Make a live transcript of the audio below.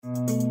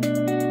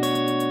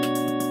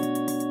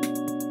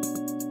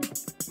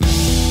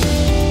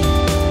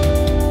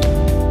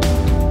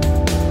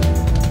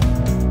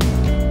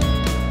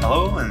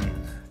Hello, and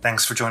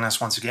thanks for joining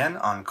us once again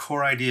on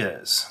Core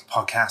Ideas, a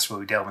podcast where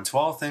we delve into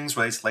all things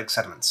related to lake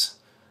sediments.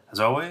 As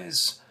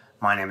always,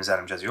 my name is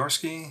Adam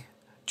Jeziorski,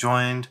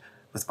 joined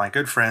with my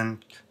good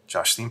friend,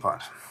 Josh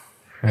Steampont.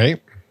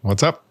 Hey,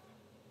 what's up?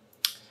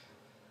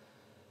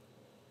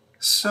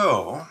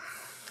 So,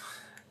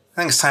 I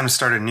think it's time to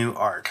start a new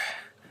arc.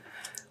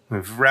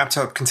 We've wrapped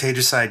up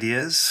Contagious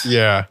Ideas.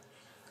 Yeah.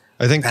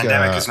 I think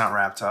Pandemic is not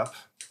wrapped up.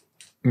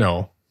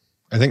 No.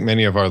 I think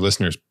many of our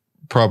listeners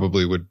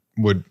probably would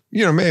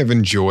may have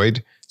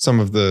enjoyed some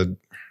of the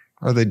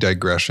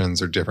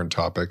digressions or different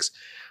topics.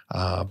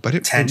 But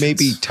it may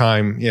be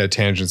time,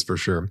 tangents for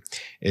sure.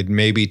 It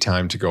may be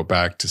time to go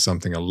back to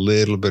something a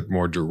little bit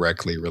more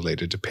directly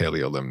related to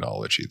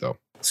paleolimnology, though.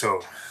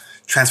 So,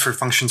 Transfer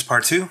Functions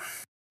Part 2?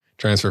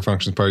 Transfer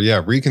Functions Part,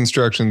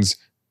 reconstructions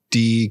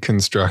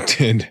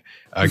deconstructed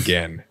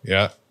again,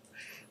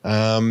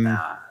 No,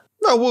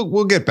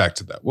 we'll get back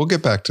to that. We'll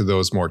get back to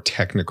those more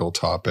technical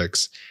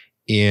topics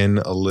in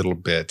a little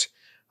bit.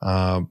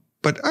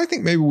 But I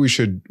think maybe we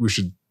should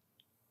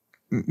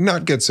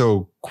not get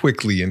so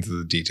quickly into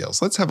the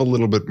details. Let's have a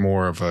little bit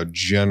more of a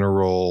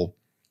general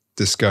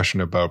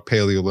discussion about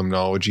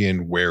paleolimnology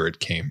and where it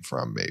came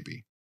from,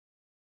 maybe.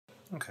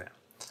 Okay.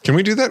 Can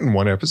we do that in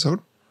one episode?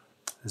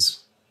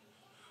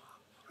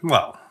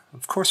 Well,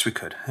 of course we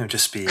could. It would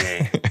just be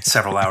a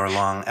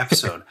several-hour-long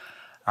episode.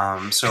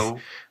 So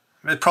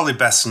it's probably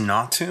best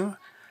not to.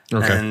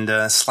 Okay.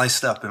 And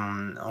slice it up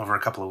over a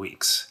couple of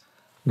weeks.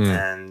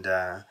 And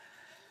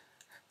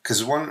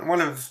because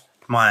one of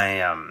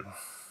my...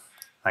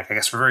 I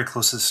guess we're very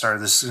close to the start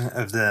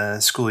of the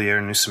school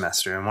year, new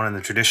semester, and one of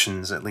the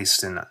traditions, at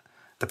least in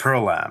the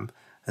Pearl Lab,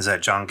 is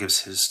that John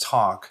gives his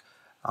talk,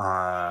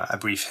 A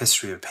Brief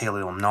History of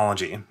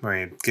Paleolimnology, where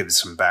he gives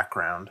some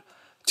background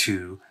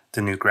to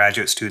the new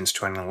graduate students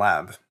joining the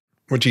lab.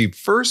 Which he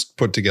first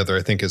put together,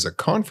 I think, as a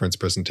conference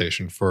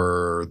presentation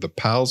for the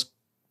PALS,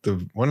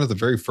 one of the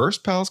very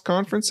first PALS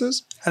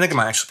conferences. I think it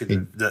might actually be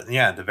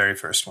the very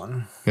first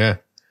one. Yeah.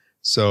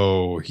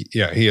 So, he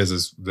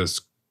has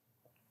this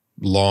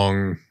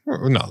long,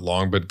 not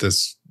long, but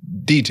this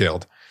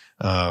detailed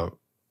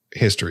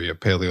history of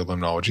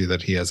paleolimnology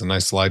that he has a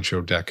nice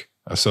slideshow deck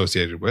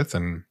associated with.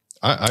 And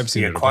I've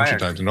seen it a bunch of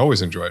times and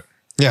always enjoy it.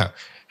 Yeah,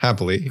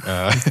 happily.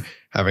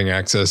 Having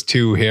access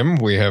to him,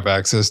 we have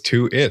access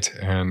to it.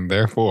 And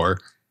therefore,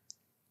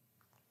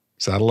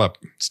 saddle up.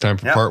 It's time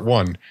for part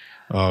one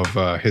of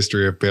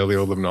History of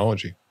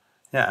Paleolimnology.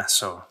 Yeah,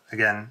 so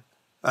again,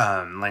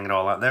 laying it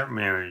all out there,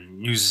 we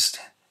used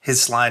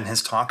his slide and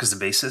his talk is the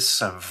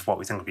basis of what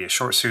we think will be a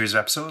short series of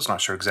episodes. Not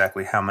sure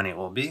exactly how many it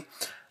will be,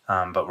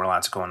 but we're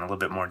allowed to go in a little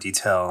bit more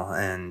detail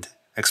and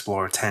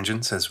explore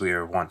tangents as we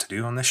are wont to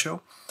do on this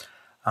show.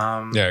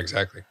 Yeah,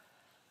 exactly.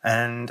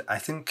 And I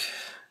think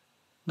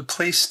the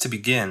place to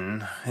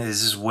begin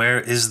is where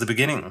is the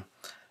beginning?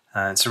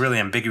 It's a really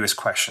ambiguous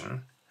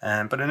question,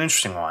 but an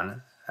interesting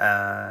one.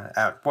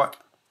 At what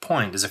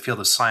point does a field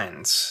of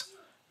science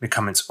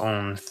become its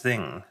own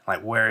thing?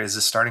 Like, where is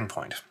the starting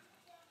point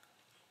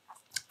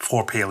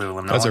for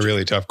paleolimnology? That's a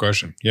really tough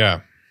question.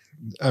 Yeah.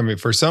 I mean,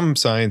 for some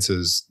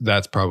sciences,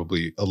 that's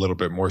probably a little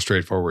bit more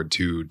straightforward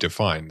to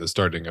define. The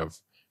starting of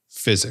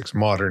physics,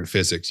 modern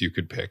physics, you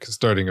could pick. The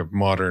starting of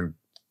modern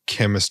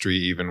chemistry,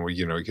 even, where,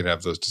 you could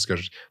have those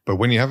discussions. But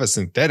when you have a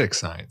synthetic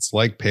science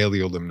like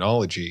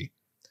paleolimnology,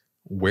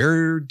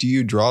 where do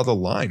you draw the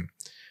line?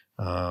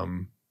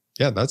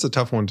 That's a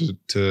tough one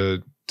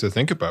to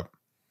think about.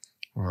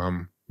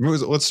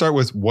 Let's start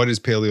with, what is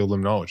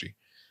paleolimnology?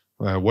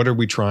 What are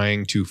we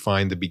trying to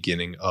find the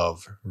beginning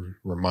of?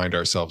 Remind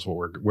ourselves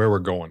where we're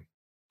going.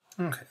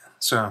 Okay.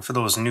 So for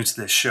those new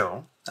to this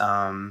show,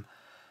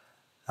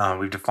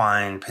 we've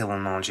defined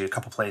paleolimnology a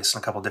couple places in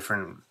a couple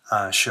different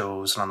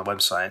shows and on the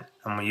website.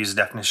 And we use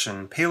the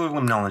definition: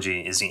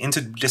 paleolimnology is the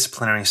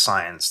interdisciplinary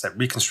science that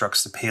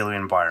reconstructs the paleo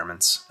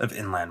environments of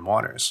inland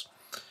waters.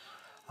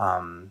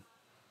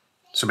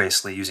 So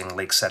basically using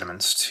lake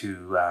sediments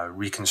to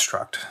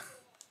reconstruct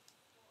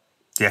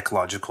the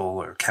ecological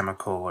or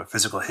chemical or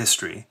physical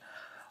history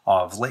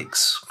of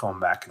lakes going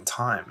back in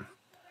time.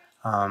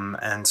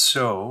 And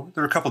so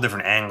there are a couple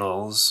different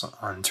angles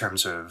in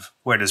terms of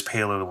where does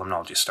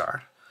paleolimnology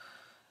start.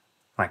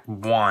 Like,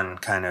 one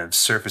kind of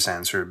surface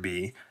answer would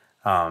be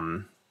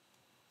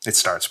it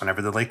starts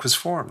whenever the lake was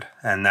formed.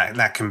 And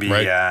that can be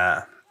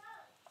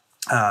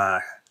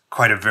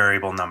quite a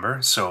variable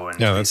number. So in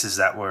places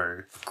that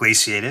were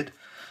glaciated,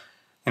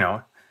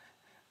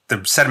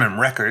 the sediment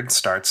record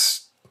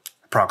starts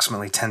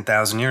approximately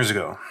 10,000 years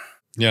ago.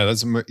 Yeah,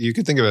 you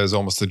could think of it as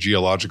almost the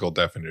geological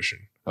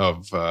definition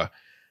of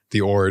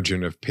the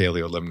origin of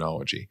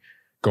paleolimnology,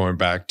 going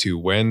back to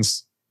when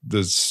the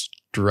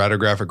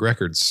stratigraphic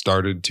records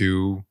started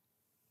to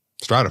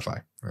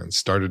stratify and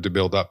started to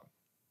build up.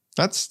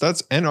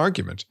 That's an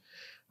argument.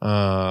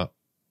 But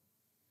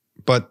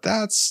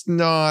that's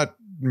not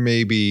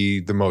maybe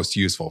the most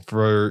useful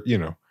for,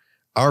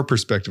 our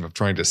perspective of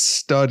trying to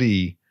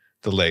study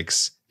the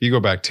lakes, if you go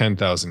back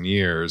 10,000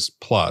 years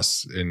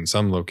plus in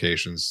some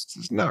locations,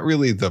 it's not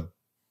really the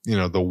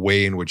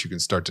way in which you can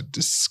start to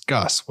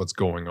discuss what's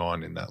going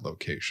on in that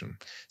location.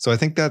 So I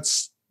think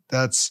that's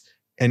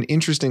an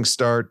interesting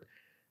start,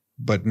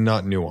 but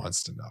not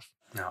nuanced enough.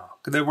 No,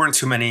 there weren't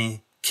too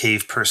many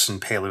cave person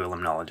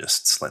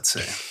paleolimnologists, let's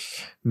say.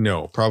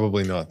 No,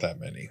 probably not that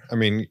many. I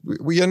mean,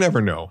 you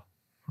never know.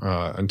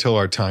 Until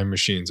our time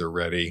machines are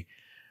ready,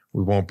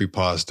 we won't be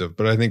positive,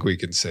 but I think we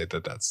can say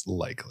that that's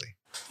likely.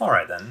 All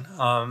right, then.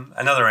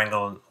 Another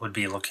angle would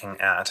be looking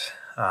at,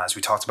 as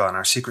we talked about in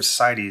our secret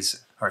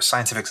societies, or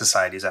scientific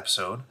societies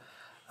episode,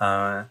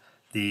 when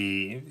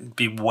the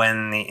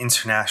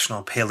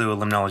International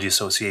Paleolimnology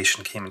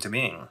Association came into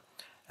being.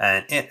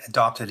 And it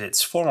adopted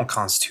its formal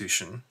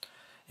constitution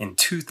in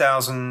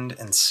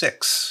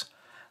 2006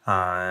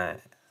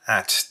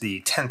 at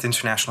the 10th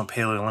International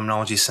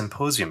Paleolimnology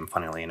Symposium,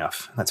 funnily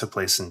enough. That took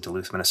place in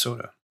Duluth,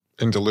 Minnesota.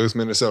 In Duluth,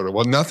 Minnesota.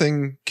 Well,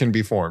 nothing can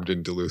be formed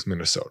in Duluth,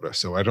 Minnesota.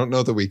 So I don't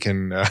know that we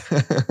can,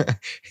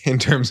 in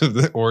terms of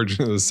the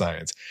origin of the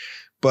science.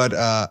 But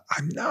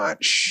I'm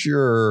not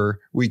sure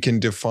we can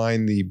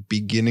define the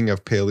beginning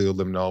of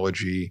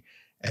paleolimnology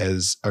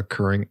as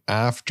occurring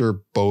after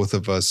both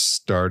of us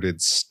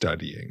started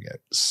studying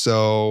it.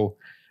 So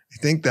I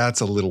think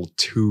that's a little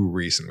too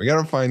recent. We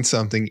got to find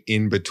something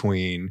in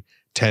between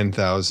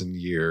 10,000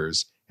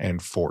 years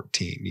and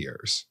 14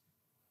 years.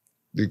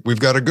 We've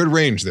got a good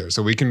range there,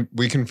 so we can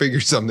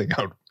figure something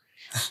out.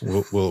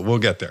 We'll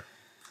get there.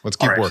 Let's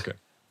keep working.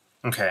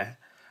 Okay.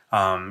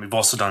 We've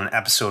also done an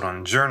episode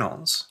on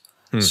journals.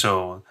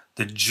 So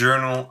the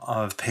Journal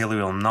of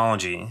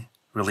Paleolimnology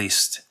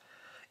released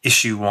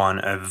issue 1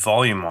 of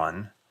volume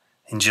 1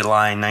 in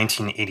July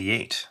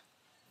 1988.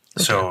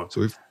 Okay. So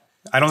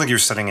I don't think you were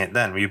studying it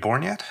then. Were you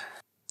born yet?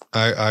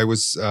 I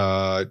was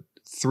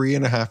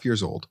 3.5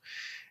 years old.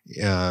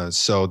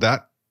 So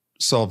that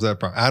solves that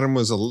problem. Adam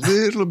was a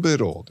little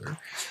bit older.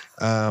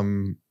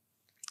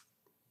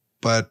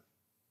 But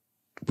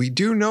we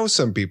do know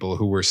some people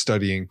who were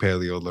studying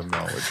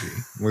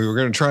paleolimnology. We were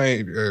going to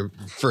try,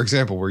 for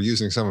example, we're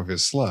using some of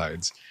his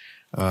slides.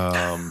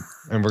 And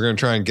we're going to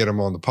try and get him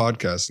on the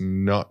podcast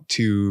in not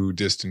too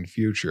distant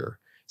future.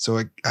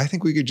 So I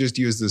think we could just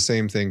use the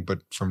same thing, but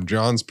from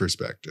John's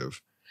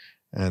perspective,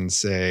 and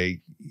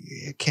say,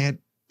 you can't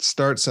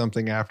start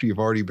something after you've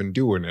already been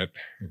doing it.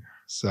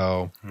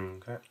 So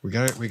we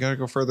got to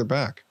go further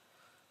back.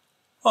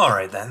 All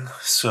right, then.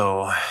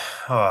 So,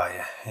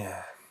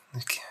 yeah.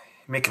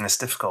 Making this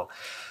difficult.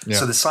 Yeah.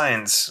 So the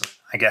science,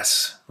 I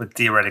guess, would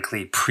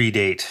theoretically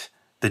predate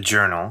the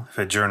journal,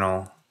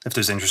 if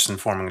there's interest in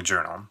forming a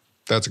journal.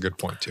 That's a good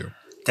point, too.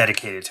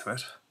 Dedicated to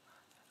it.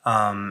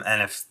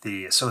 And if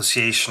the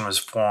association was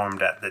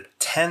formed at the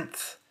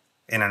 10th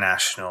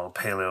International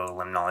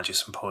Paleolimnology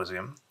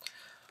Symposium,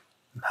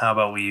 how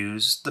about we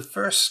use the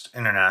first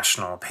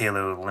International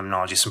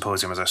Paleolimnology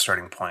Symposium as our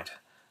starting point?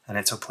 And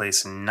it took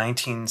place in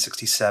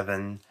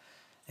 1967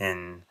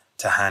 in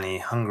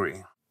Tahani,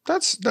 Hungary.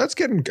 That's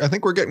getting, I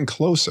think we're getting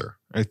closer.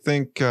 I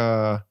think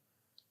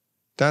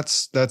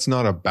that's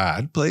not a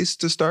bad place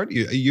to start.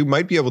 You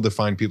might be able to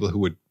find people who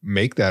would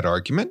make that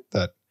argument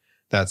that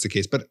that's the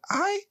case. But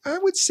I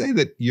would say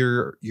that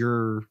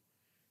your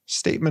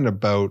statement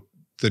about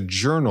the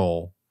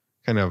journal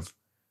kind of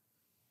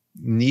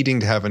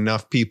needing to have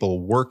enough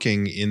people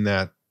working in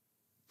that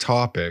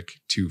topic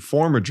to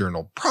form a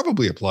journal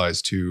probably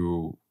applies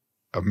to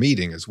a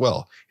meeting as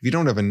well. If you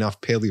don't have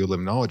enough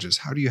paleolimnologists,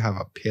 how do you have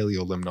a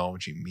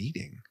paleolimnology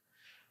meeting?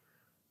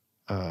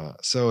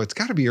 So it's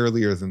got to be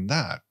earlier than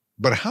that.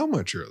 But how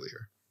much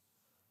earlier?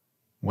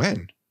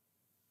 When?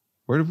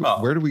 Where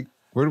do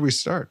we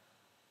start?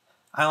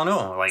 I don't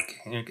know.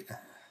 Like,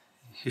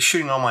 you're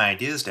shooting all my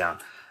ideas down.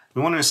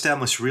 We want to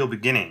establish real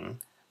beginning,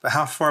 but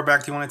how far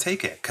back do you want to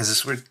take it? Because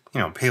this would,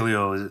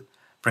 paleo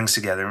brings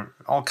together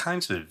all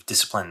kinds of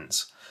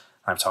disciplines.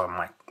 I'm talking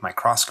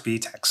microscopy,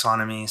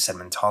 taxonomy,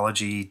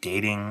 sedimentology,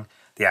 dating,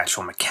 the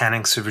actual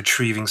mechanics of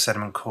retrieving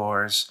sediment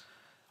cores,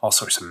 all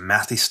sorts of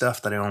mathy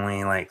stuff that I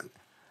only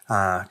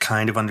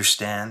kind of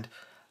understand.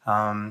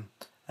 And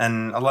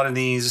a lot of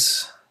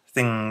these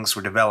things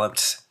were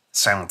developed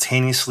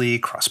simultaneously,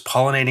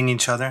 cross-pollinating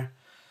each other.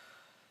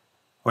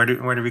 Where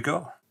do we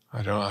go?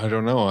 I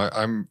don't know.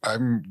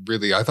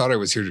 I thought I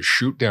was here to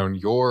shoot down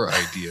your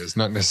ideas,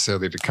 not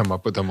necessarily to come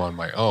up with them on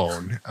my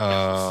own.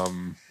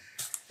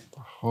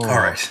 All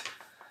right.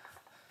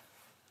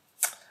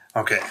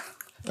 Okay.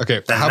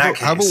 How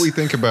about we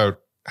think about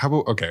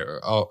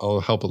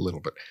I'll help a little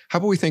bit. How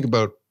about we think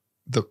about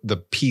the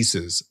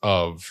pieces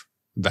of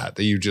that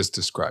you just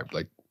described?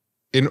 Like,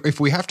 if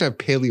we have to have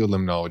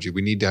paleolimnology,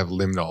 we need to have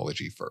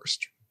limnology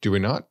first. Do we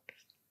not?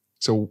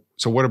 So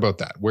what about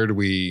that? Where do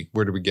we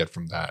get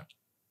from that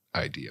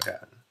idea?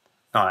 Yeah.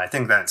 No, I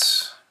think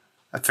that's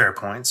a fair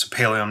point. So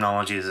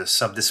paleolimnology is a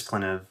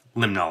subdiscipline of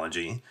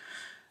limnology,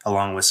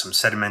 along with some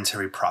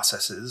sedimentary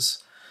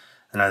processes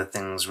and other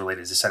things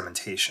related to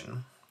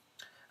sedimentation.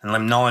 And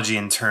limnology,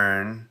 in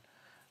turn,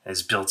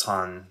 is built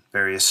on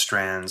various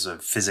strands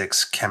of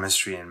physics,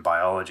 chemistry, and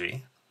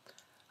biology.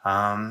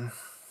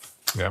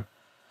 Yeah.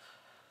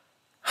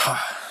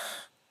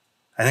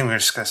 I think we're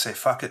just going to say,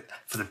 fuck it.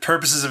 For the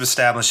purposes of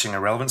establishing a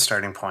relevant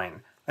starting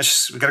point,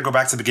 we got to go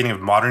back to the beginning of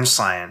modern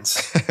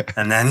science.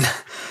 And then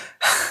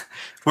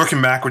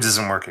working backwards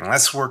isn't working.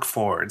 Let's work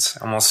forwards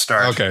and we'll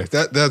start. Okay,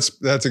 that's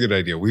a good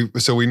idea. We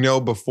know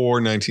before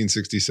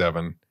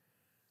 1967,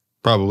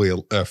 probably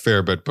a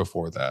fair bit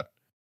before that.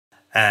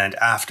 And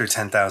after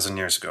 10,000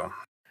 years ago.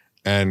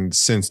 And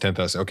since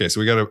 10,000. Okay,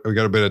 so we got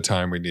a bit of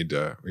time we need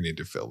to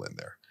fill in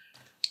there.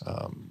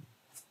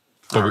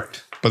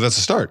 But that's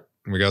a start.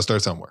 We got to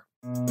start somewhere.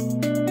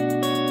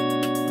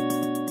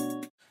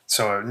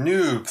 So a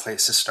new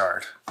place to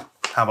start.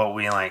 How about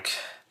we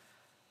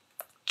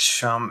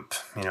jump,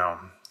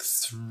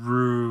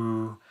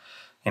 through,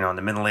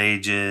 the Middle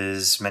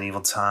Ages,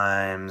 medieval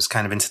times,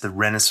 kind of into the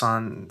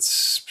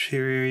Renaissance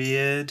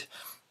period,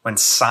 when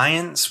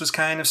science was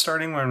kind of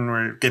starting, when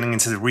we're getting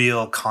into the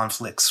real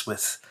conflicts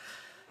with,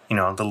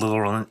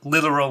 the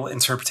literal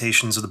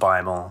interpretations of the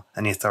Bible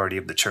and the authority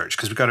of the church.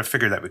 Because we've got a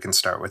figure that we can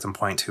start with and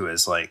point to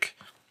as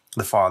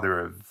the father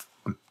of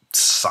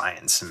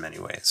science in many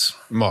ways.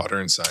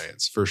 Modern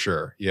science, for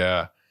sure.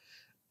 Yeah.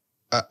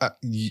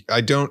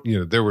 I don't,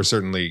 there were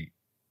certainly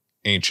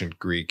ancient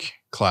Greek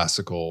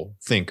classical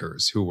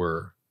thinkers who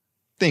were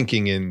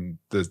thinking in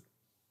the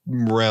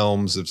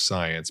realms of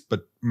science,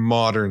 but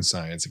modern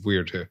science, if we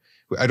were to,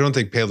 I don't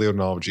think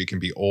paleontology can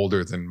be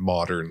older than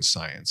modern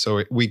science.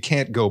 So we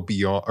can't go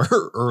beyond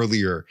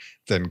earlier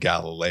than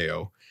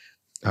Galileo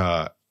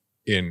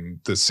in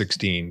the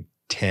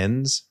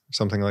 1610s,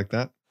 something like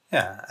that.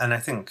 Yeah. And I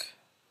think,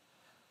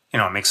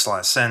 it makes a lot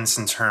of sense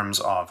in terms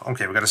of,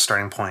 okay, we got a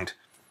starting point,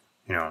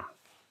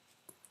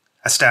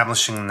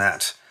 establishing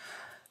that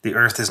the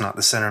Earth is not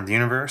the center of the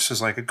universe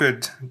is a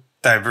good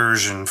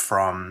diversion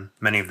from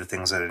many of the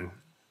things that had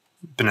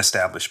been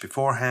established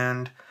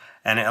beforehand.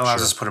 And it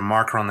allows us to put a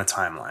marker on the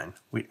timeline.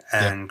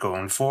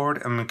 Going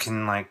forward, and we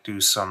can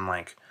do some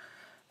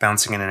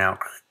bouncing in and out,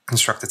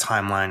 construct a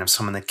timeline of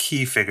some of the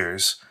key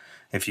figures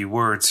if you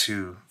were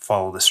to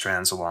follow the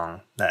strands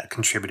along that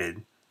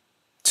contributed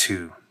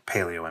to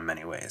paleo in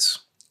many ways.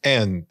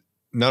 And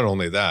not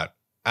only that,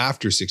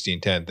 after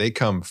 1610, they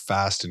come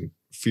fast and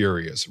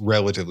furious,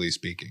 relatively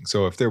speaking.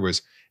 So if there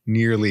was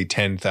nearly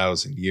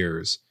 10,000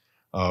 years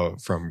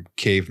from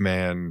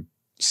caveman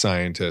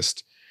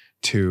scientist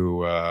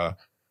to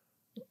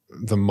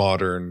the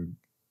modern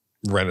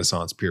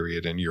Renaissance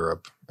period in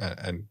Europe,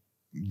 and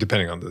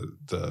depending on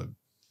the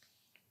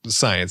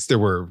science, there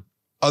were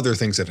other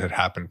things that had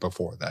happened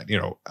before that,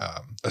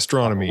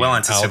 astronomy,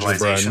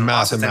 algebra, and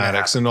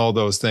mathematics, and all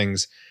those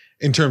things.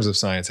 In terms of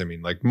science,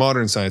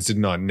 modern science did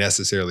not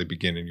necessarily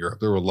begin in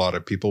Europe. There were a lot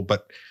of people,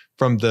 but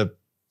from the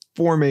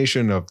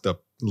formation of the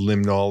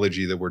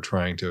limnology that we're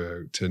trying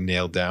to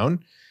nail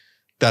down,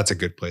 that's a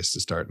good place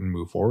to start and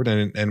move forward.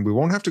 And we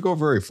won't have to go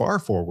very far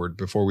forward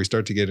before we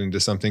start to get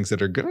into some things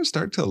that are going to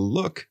start to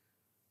look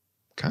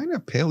kind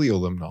of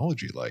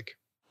paleolimnology like.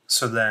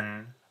 So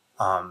then,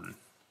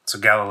 so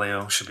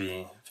Galileo should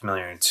be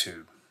familiar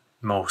to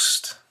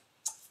most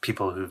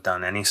people who've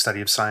done any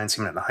study of science,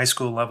 even at the high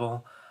school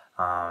level.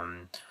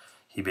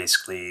 He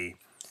basically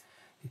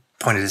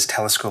pointed his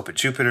telescope at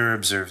Jupiter,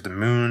 observed the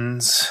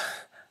moons,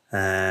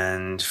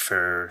 and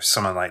for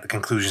some of the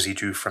conclusions he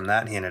drew from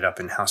that, he ended up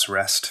in house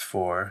arrest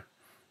for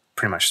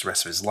pretty much the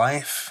rest of his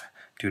life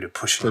due to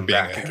pushing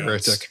back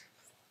against.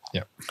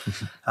 Yeah.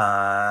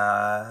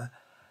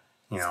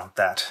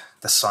 That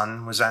the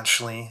sun was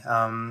actually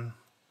the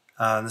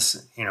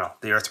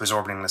Earth was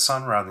orbiting the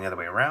sun rather than the other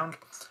way around,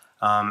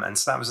 and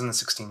so that was in the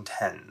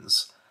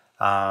 1610s.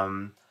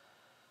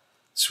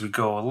 So we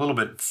go a little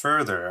bit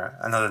further.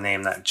 Another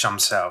name that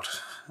jumps out.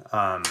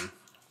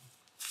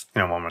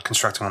 When we're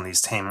constructing one of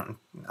these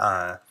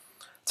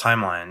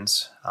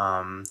timelines,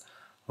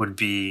 would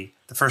be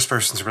the first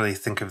person to really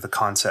think of the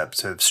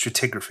concept of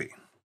stratigraphy.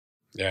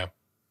 Yeah.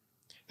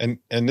 And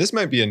this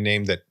might be a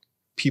name that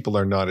people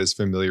are not as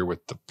familiar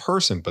with the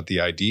person, but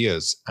the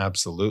ideas,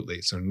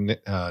 absolutely. So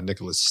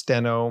Nicholas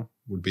Steno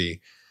would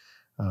be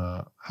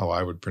how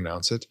I would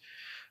pronounce it.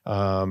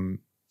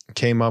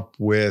 Came up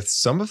with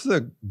some of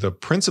the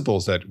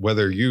principles that,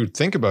 whether you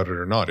think about it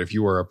or not, if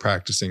you are a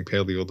practicing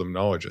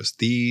paleolimnologist,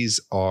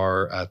 these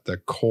are at the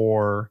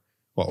core,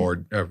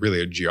 or really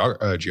a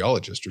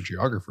geologist or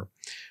geographer,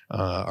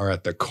 are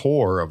at the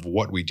core of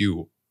what we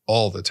do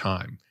all the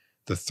time.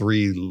 The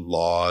 3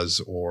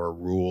 laws or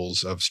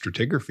rules of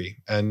stratigraphy.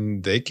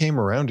 And they came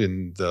around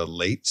in the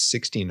late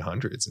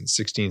 1600s, in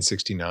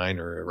 1669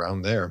 or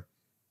around there.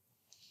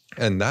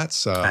 And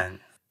that's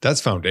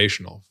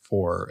foundational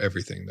for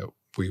everything that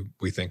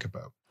we think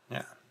about.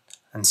 Yeah.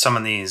 And some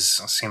of these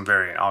seem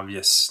very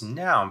obvious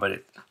now, but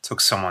it took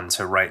someone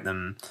to write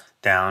them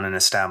down and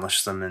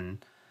establish them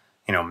and,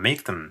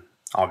 make them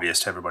obvious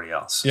to everybody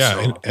else. Yeah.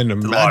 So and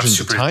imagine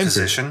the time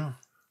period.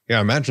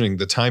 Yeah. Imagining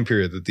the time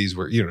period that these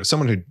were,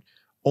 someone who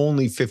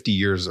only 50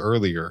 years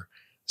earlier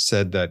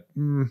said that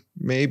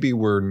maybe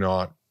we're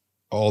not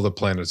all the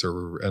planets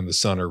and the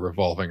sun are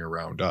revolving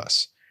around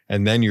us.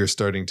 And then you're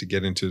starting to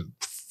get into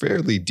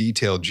fairly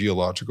detailed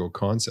geological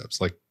concepts,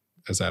 like,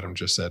 as Adam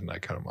just said, and I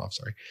cut him off,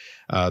 sorry,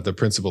 the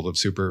principle of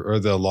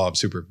the law of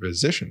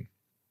superposition,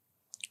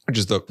 which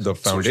is the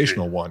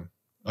foundational one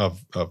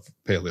of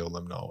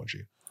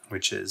paleolimnology.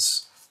 Which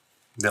is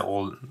the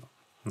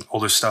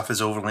older stuff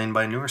is overlain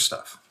by newer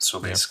stuff. So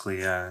basically,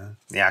 the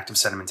act of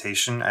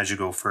sedimentation, as you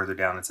go further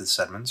down into the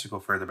sediments, you go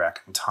further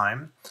back in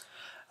time.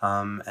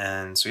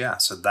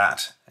 So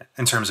that,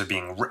 in terms of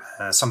being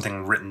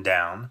something written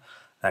down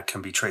that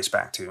can be traced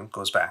back to,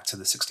 goes back to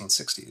the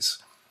 1660s.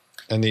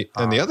 And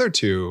the other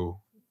two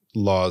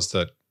laws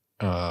that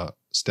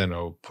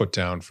Steno put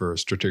down for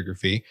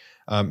stratigraphy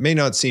may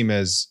not seem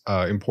as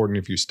important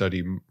if you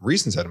study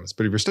recent sediments,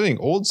 but if you're studying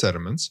old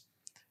sediments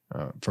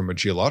from a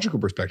geological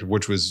perspective,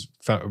 which was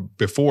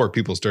before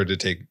people started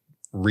to take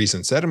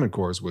recent sediment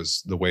cores,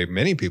 was the way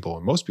many people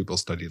and most people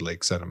study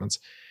lake sediments,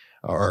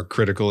 are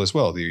critical as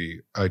well.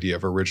 The idea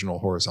of original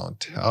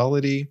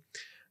horizontality,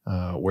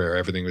 where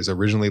everything was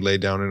originally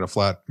laid down in a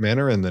flat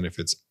manner, and then if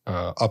it's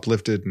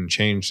uplifted and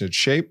changed its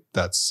shape,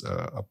 that's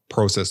a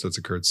process that's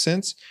occurred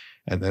since.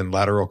 And then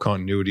lateral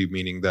continuity,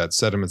 meaning that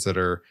sediments that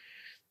are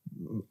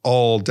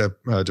all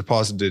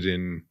deposited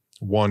in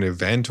one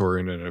event or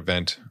in an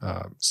event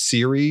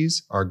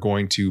series are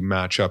going to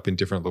match up in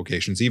different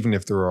locations, even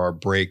if there are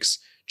breaks,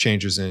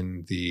 changes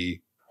in the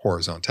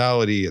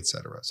horizontality,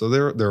 etc. So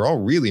they're all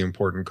really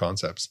important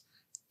concepts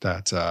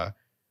that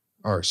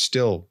are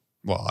still,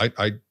 well,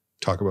 I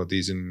talk about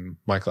these in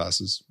my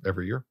classes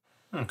every year.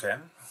 Okay.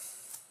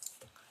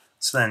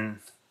 So then,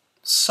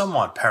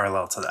 somewhat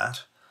parallel to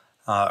that,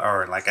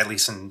 or like at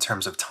least in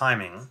terms of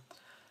timing,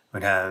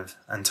 we'd have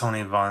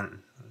Antoni van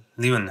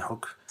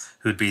Leeuwenhoek,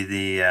 who'd be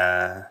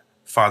the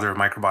father of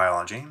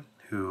microbiology,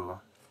 who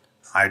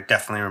I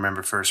definitely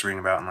remember first reading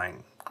about in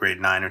like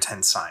grade 9 or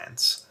 10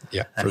 science.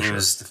 Yeah, and he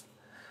was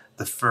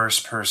the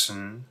first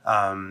person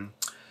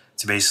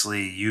to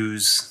basically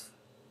use,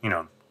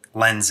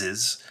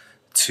 lenses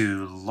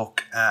to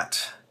look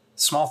at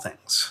small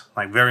things,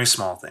 like very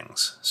small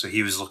things. So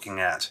he was looking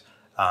at,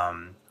 I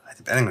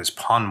think it was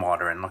pond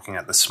water, and looking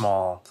at the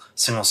small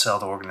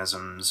single-celled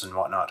organisms and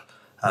whatnot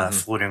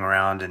floating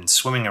around and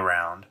swimming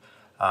around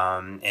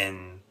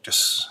in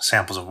just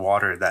samples of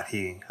water that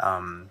he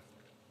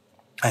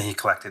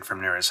collected from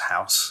near his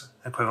house,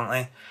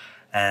 equivalently,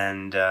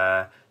 and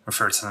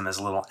referred to them as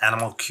little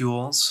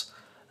animalcules.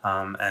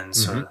 And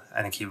so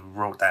I think he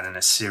wrote that in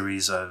a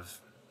series of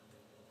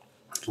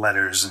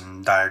letters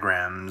and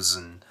diagrams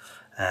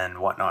and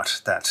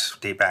whatnot that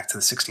date back to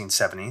the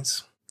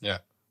 1670s. Yeah.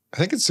 I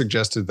think it's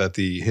suggested that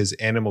his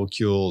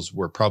animalcules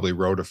were probably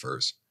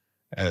rotifers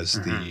as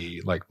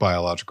the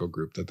biological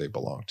group that they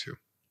belong to.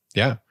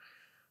 Yeah.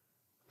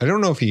 I don't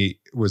know if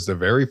he was the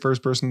very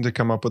first person to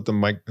come up with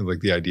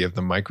the idea of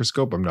the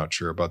microscope. I'm not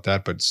sure about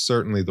that, but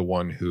certainly the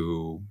one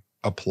who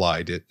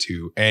applied it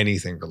to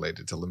anything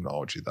related to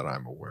limnology that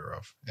I'm aware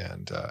of.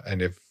 And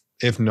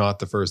if not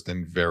the first,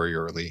 then very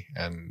early,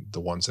 and the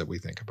ones that we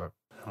think about.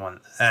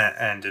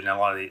 And in a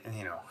lot of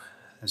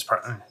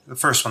the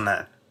first one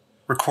that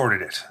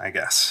recorded it, I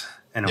guess,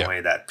 in a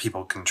way that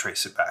people can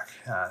trace it back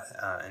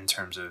in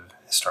terms of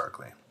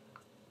historically.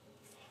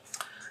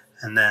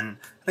 And then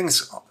I think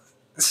this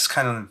is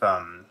kind of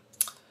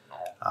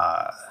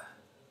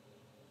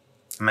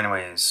in many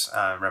ways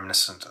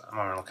reminiscent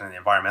when we're looking at the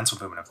environmental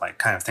movement of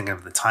kind of thinking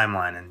of the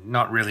timeline and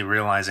not really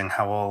realizing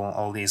how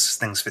all these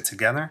things fit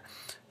together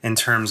in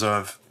terms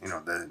of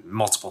the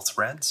multiple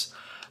threads.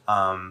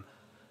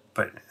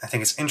 But I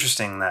think it's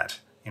interesting that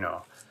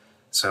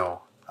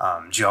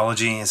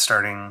geology is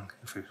starting,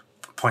 if we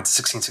point to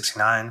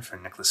 1669 for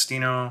Nicholas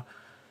Steno,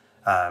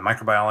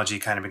 microbiology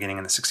kind of beginning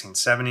in the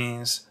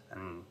 1670s,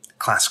 and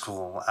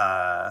classical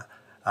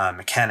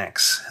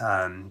mechanics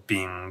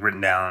being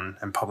written down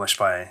and published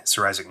by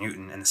Sir Isaac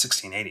Newton in the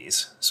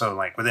 1680s.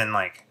 So within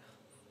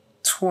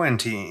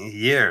 20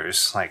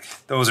 years,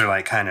 those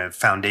are kind of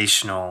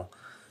foundational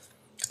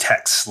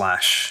text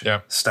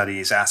 /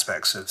 studies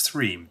aspects of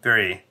three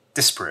very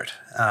disparate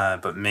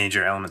but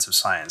major elements of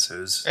science.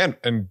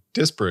 And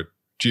disparate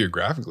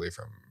geographically,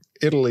 from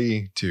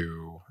Italy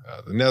to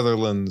the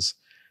Netherlands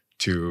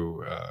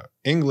to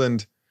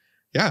England,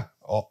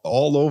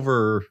 all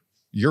over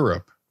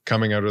Europe,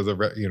 coming out of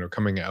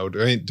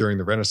during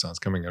the Renaissance,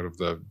 coming out of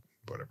the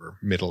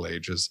Middle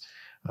Ages,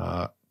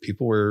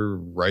 people were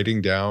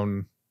writing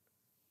down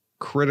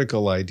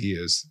critical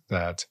ideas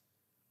that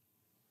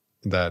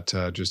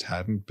just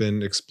hadn't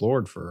been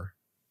explored for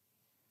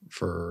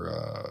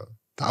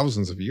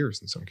thousands of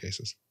years in some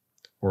cases,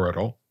 or at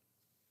all.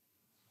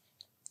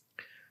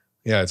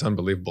 Yeah, it's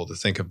unbelievable to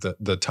think of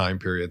the time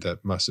period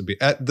that must have been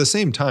at the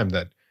same time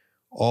that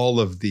all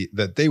of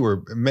that they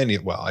were many.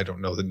 Well, I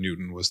don't know that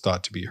Newton was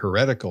thought to be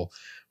heretical,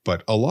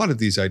 but a lot of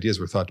these ideas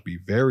were thought to be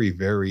very,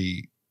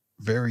 very,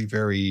 very,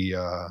 very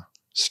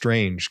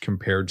strange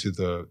compared to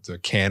the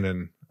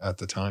canon at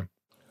the time.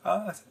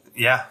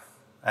 Yeah,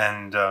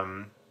 and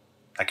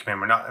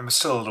we're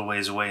still a little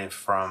ways away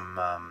from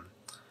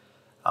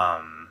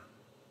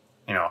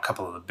a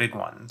couple of the big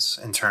ones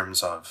in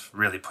terms of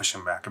really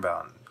pushing back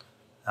about,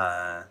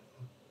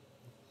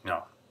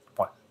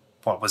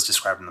 what was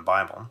described in the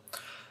Bible.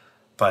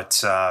 But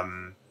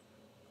the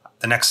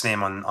next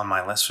name on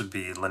my list would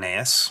be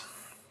Linnaeus.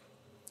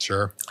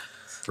 Sure,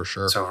 for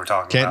sure. So we're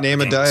talking can't about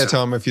name a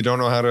diatom if you don't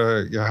know how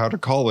to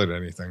call it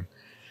anything.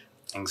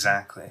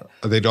 Exactly.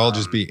 They'd all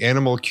just be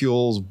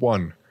Animalcules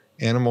 1,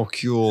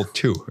 Animalcule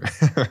 2.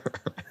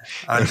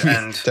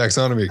 and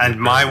taxonomy. And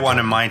my 1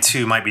 and my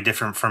 2 might be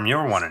different from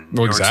your 1 and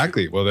your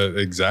exactly. 2. Well, that's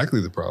exactly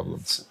the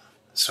problem.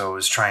 So it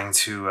was trying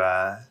to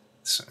the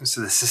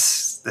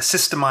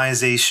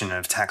systemization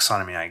of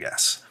taxonomy, I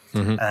guess.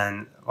 Mm-hmm.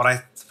 And what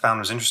I found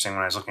was interesting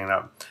when I was looking it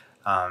up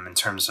in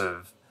terms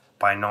of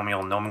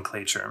binomial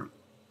nomenclature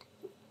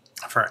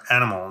for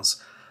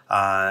animals,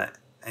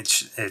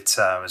 it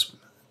was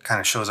kind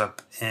of shows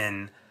up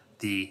in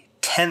the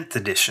 10th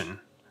edition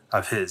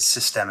of his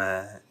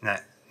Systema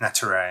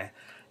Naturae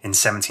in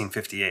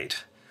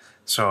 1758.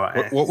 So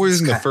what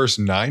was in the first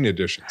 9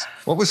 editions?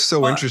 What was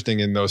so interesting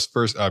in those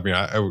first? I mean,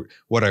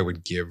 what I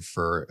would give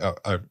for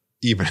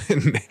even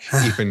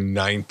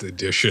 9th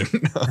edition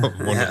of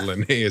one of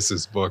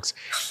Linnaeus's books,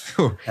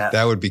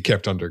 that would be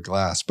kept under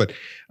glass. But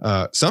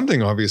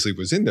something obviously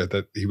was in there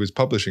that he was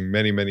publishing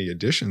many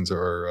editions,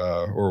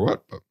 or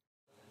what?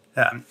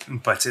 Yeah,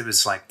 but it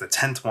was like the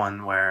 10th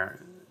one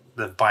where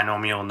the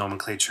binomial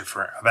nomenclature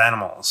of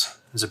animals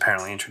was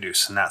apparently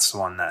introduced, and that's the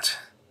one that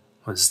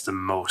was the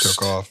most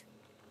took off.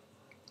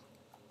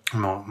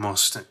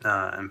 Most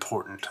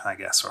important, I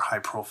guess, or high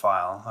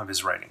profile of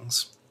his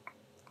writings.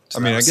 So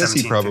I mean, I guess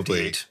he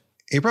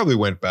probably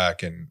went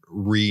back and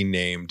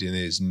renamed in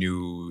his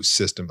new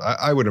system.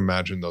 I would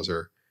imagine those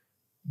are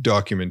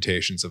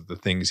documentations of the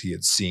things he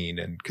had seen,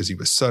 and because he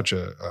was such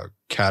a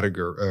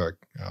cataloger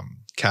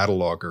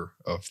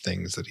of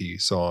things that he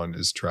saw on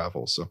his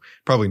travels. So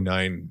probably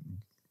 9+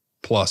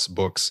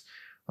 books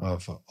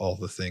of all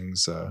the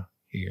things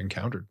he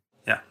encountered.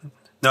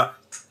 No,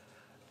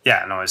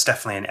 it's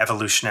definitely an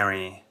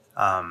evolutionary.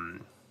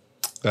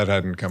 That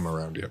hadn't come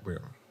around yet.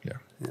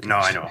 No,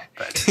 I know,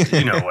 but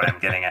you know what I'm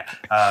getting at.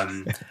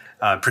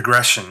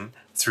 Progression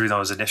through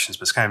those editions,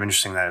 but it's kind of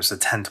interesting that it was the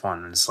 10th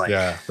one. It's like,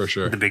 for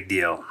sure, the big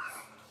deal.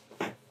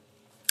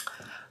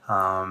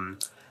 And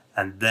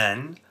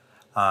then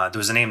there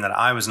was a name that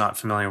I was not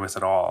familiar with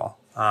at all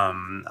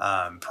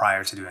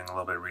prior to doing a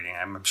little bit of reading.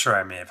 I'm sure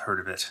I may have heard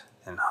of it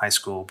in high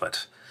school,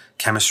 but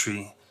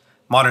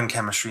modern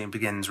chemistry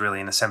begins really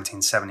in the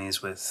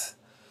 1770s with,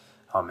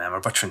 oh man, we're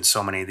butchering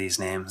so many of these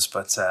names,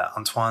 but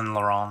Antoine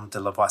Laurent de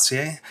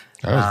Lavoisier.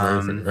 That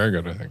was very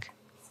good, I think.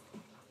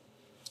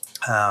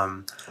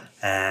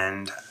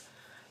 And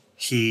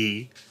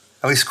he,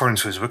 at least according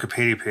to his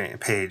Wikipedia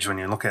page, when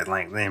you look at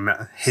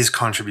his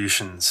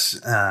contributions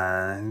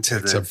to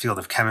the field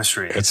of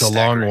chemistry, it's a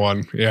long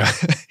one,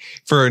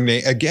 for a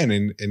name, again,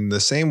 in the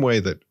same way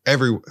that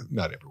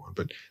not everyone,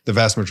 but the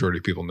vast majority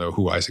of people know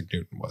who Isaac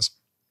Newton was,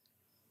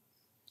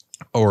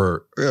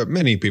 or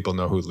many people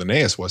know who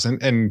Linnaeus was,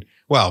 and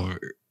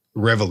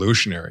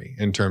revolutionary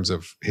in terms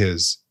of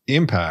his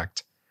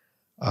impact.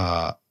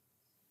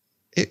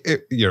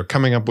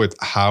 Coming up with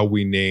how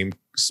we name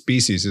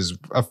species is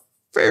a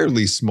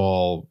fairly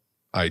small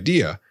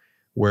idea,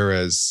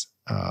 whereas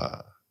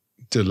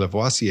de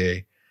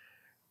Lavoisier,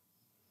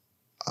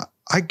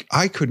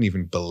 I couldn't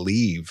even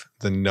believe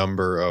the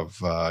number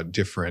of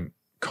different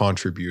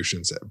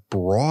contributions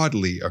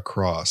broadly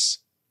across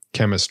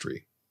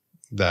chemistry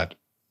that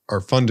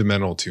are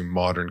fundamental to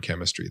modern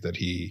chemistry that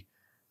he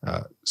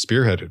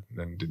spearheaded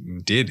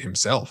and did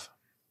himself,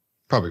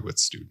 probably with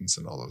students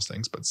and all those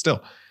things, but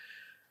still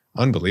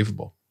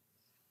unbelievable.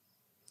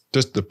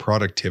 Just the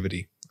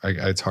productivity.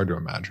 It's hard to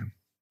imagine.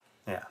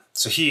 Yeah.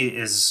 So he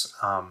is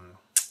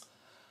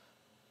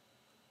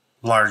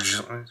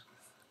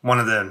one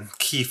of the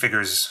key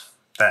figures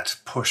that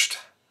pushed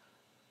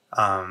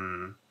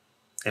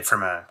it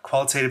from a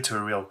qualitative to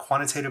a real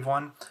quantitative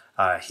one.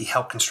 He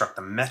helped construct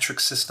the metric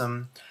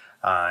system.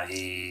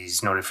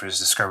 He's noted for his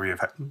discovery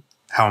of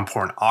how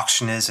important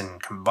oxygen is in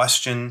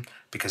combustion,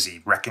 because he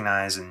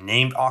recognized and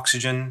named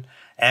oxygen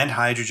and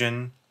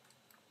hydrogen.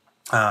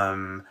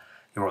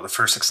 He wrote the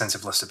first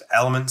extensive list of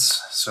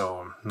elements,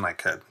 so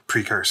like a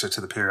precursor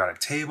to the periodic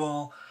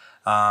table,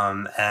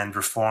 and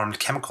reformed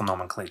chemical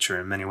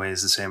nomenclature in many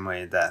ways the same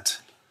way that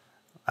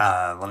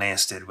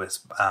Linnaeus did with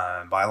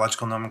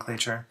biological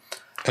nomenclature.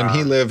 And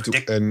he lived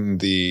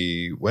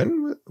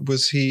when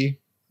was he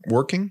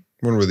working?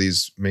 When were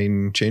these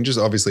main changes?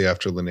 Obviously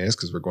after Linnaeus,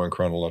 because we're going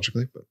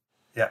chronologically. But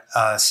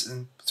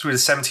through the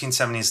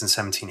 1770s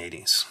and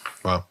 1780s.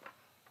 Wow.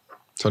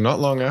 So not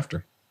long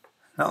after.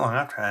 Not long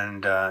after.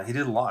 And he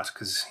did a lot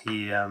because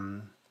he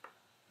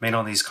made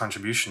all these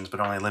contributions, but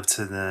only lived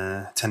to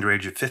the tender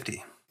age of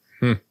 50.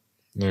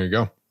 There you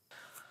go.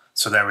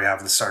 So there we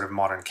have the start of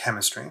modern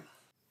chemistry.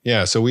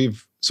 Yeah. So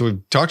we've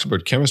talked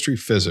about chemistry,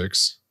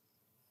 physics.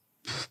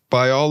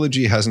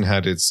 Biology hasn't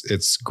had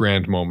its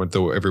grand moment,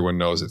 though everyone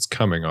knows it's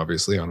coming,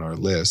 obviously, on our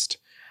list.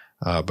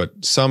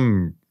 But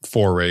some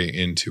foray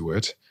into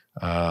it.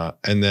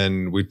 And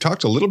then we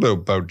talked a little bit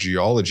about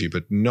geology,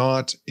 but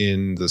not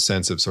in the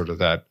sense of sort of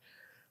that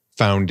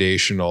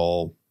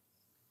foundational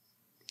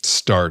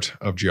start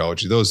of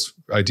geology. Those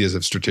ideas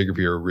of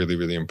stratigraphy are really,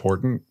 really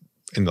important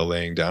in the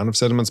laying down of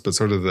sediments, but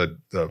sort of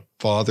the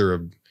father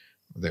of,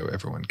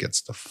 everyone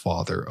gets the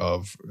father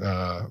of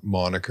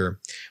moniker,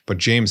 but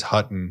James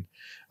Hutton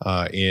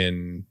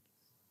in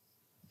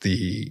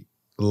the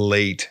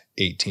late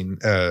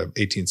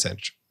 18th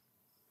century,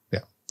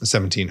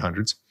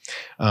 1700s,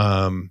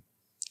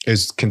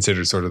 is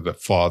considered sort of the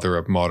father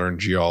of modern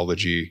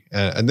geology.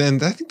 And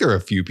then I think there are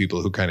a few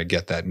people who kind of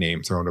get that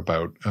name thrown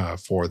about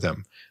for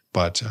them,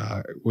 but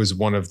it was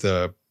one of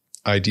the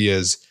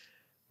ideas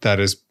that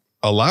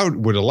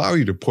would allow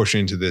you to push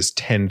into this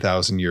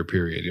 10,000 year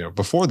period. You know,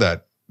 before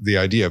that, the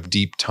idea of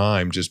deep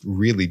time just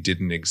really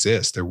didn't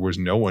exist. There was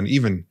no one,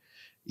 even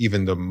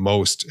the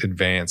most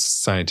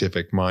advanced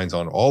scientific minds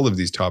on all of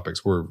these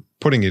topics were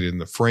putting it in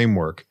the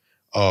framework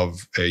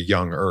of a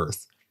young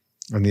Earth.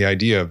 And the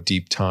idea of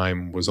deep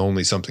time was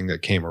only something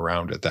that came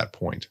around at that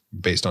point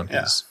based on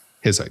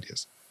his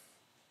ideas.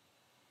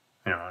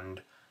 You know,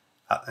 and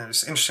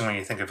it's interesting when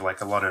you think of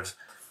like a lot of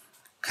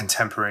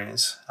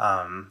contemporaries,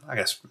 I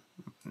guess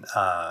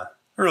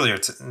earlier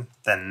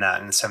than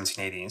that in the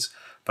 1780s,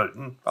 but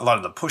a lot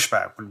of the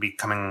pushback would be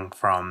coming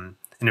from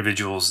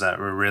individuals that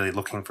were really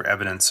looking for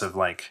evidence of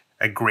like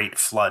a great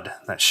flood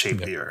that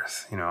shaped the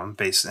earth, you know,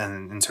 based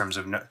in terms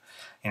of,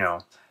 you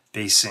know,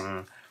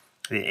 basing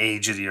the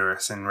age of the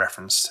earth in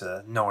reference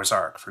to Noah's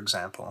Ark, for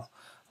example,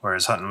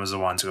 whereas Hutton was the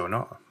one to go,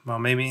 no, well,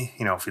 maybe,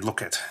 you know, if we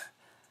look at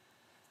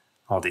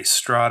all these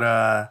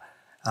strata,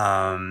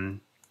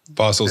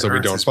 fossils that we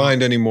don't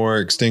find anymore,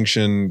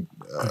 extinction,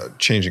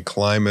 changing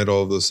climate,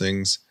 all of those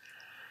things,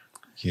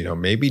 you know,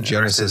 maybe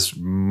Genesis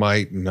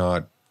might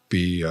not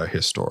be a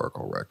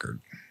historical record.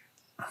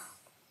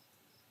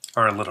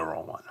 Or a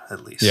literal one,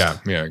 at least. Yeah,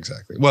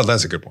 exactly. Well,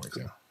 that's a good point.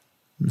 Yeah.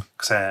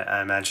 Because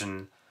I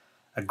imagine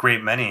a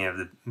great many of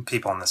the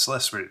people on this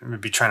list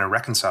would be trying to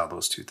reconcile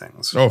those two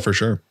things. Oh, for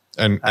sure.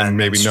 And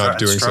maybe not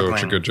doing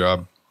such a good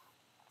job.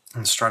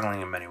 And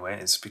struggling in many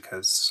ways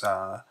because,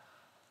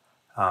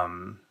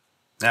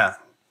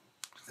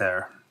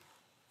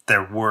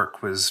 their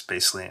work was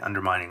basically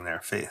undermining their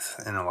faith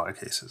in a lot of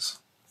cases.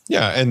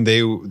 Yeah, and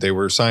they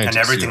were scientists.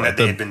 And everything that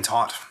they had been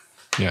taught.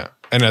 Yeah,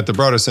 and at the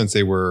broadest sense,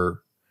 they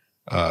were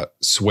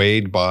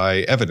swayed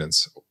by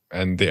evidence.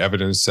 And the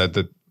evidence said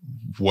that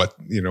what,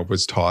 you know,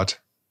 was taught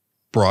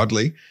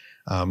broadly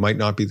might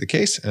not be the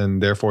case.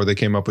 And therefore, they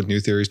came up with new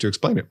theories to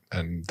explain it.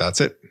 And that's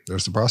it.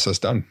 There's the process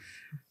done.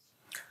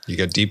 You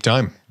get deep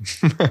time.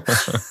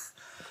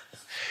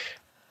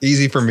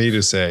 Easy for me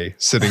to say,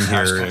 sitting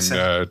here in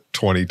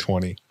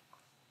 2020.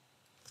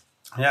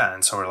 Yeah,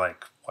 and so we're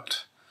like,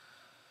 what,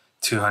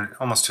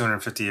 almost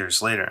 250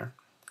 years later.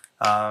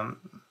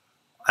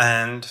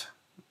 And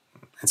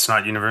it's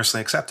not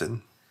universally accepted.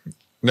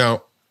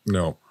 No.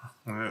 You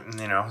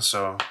know,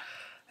 so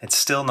it's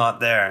still not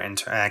there.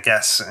 And I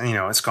guess, you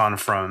know, it's gone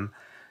from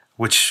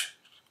which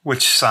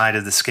side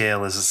of the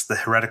scale is the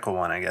heretical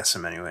one, I guess,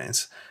 in many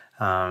ways.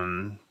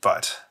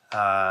 But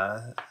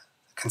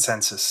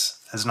consensus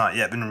has not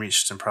yet been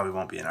reached and probably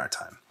won't be in our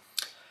time.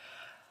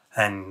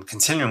 And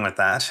continuing with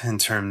that in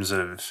terms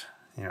of,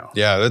 you know.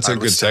 Yeah, that's a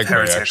good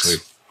segue, actually,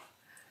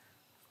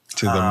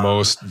 to the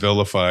most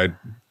vilified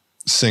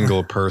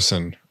single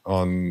person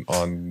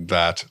on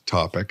that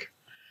topic.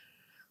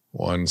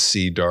 One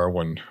C.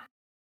 Darwin.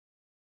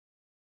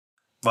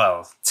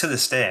 Well, to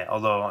this day,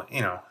 although,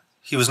 you know,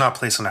 he was not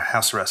placed under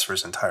house arrest for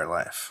his entire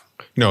life.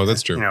 No,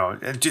 that's true.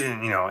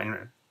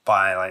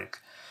 By like,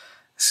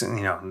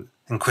 you know,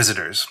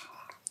 inquisitors.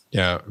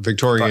 Yeah,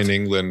 Victorian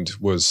England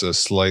was a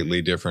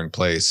slightly different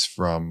place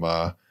from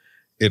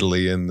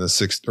Italy in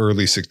the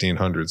early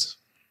 1600s.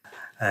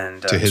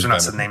 And we're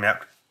not the name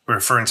yet. We're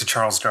referring to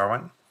Charles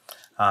Darwin,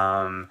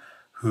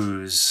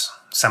 whose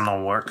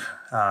seminal work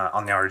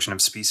on the origin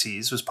of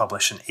species was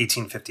published in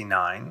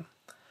 1859.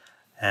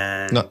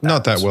 And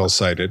not that well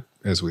cited,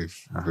 as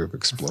we've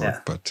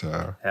explored, but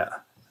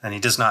and he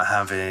does not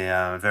have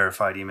a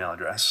verified email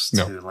address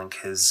to link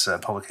his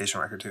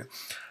publication record to.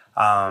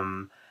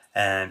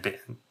 And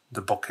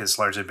the book is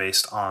largely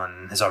based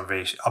on his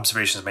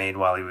observations made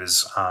while he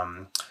was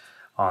on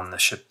the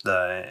ship,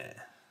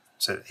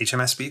 is it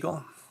HMS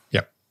Beagle?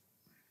 Yeah.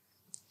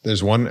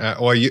 There's one.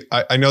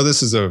 I know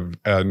this is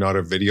not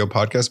a video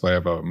podcast, but I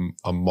have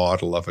a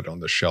model of it on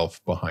the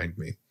shelf behind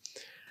me.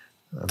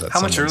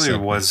 How much earlier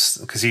was,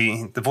 because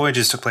the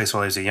voyages took place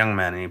while he was a young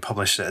man and he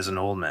published it as an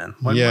old man.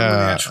 When were the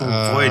actual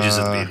voyages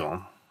of the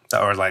Beagle?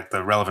 Or like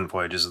the relevant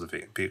voyages of the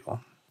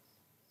Beagle?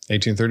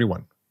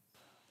 1831.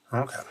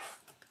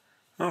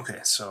 Okay,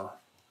 so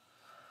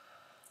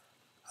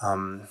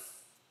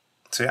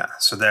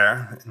so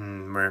there,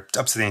 and we're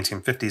up to the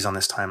 1850s on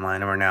this timeline,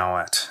 and we're now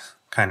at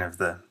kind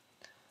of I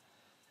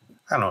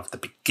don't know if the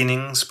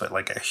beginnings, but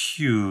like a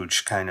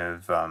huge kind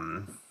of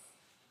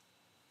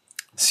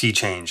sea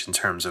change in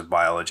terms of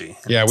biology.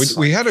 And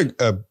we had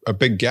a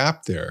big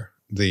gap there.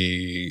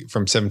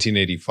 From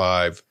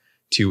 1785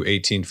 to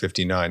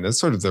 1859. That's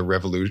sort of the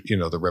revolution,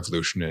 the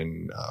revolution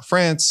in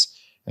France,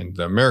 and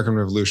the American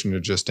Revolution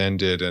had just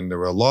ended, and there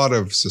were a lot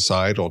of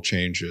societal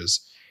changes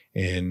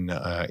in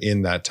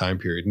that time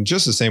period. And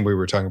just the same way we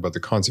were talking about the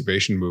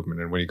conservation movement,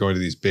 and when you go into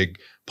these big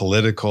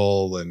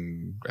political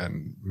and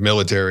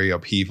military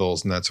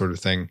upheavals and that sort of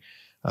thing,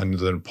 and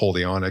the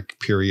Napoleonic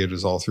period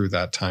is all through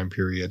that time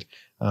period.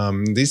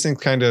 These things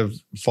kind of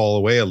fall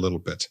away a little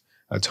bit.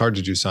 It's hard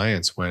to do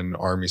science when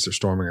armies are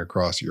storming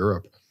across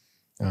Europe,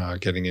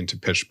 getting into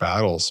pitched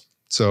battles.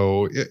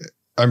 So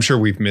I'm sure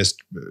we've missed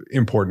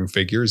important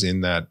figures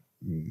in that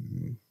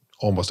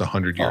almost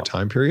 100-year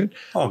time period.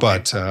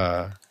 But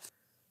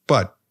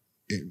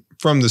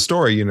from the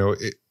story,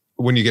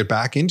 when you get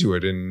back into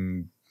it,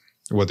 and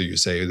whether you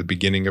say the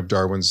beginning of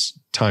Darwin's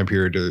time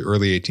period, the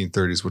early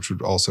 1830s, which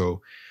would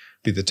also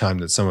be the time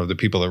that some of the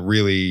people that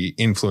really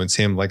influence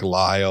him, like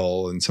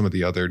Lyell and some of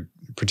the other,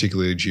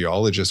 particularly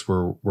geologists,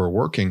 were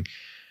working.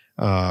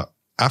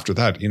 After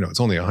that, it's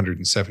only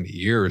 170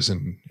 years,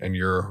 and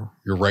you're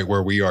right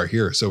where we are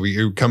here. So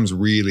it comes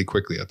really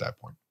quickly at that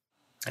point.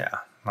 Yeah,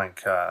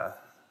 like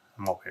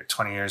we're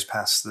 20 years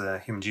past the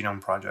Human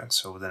Genome Project,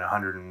 so within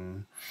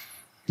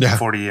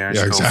 140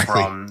 years, go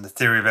from the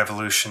theory of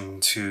evolution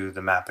to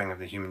the mapping of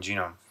the human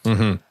genome.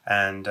 Mm-hmm.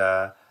 And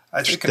I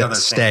think another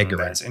thing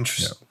that's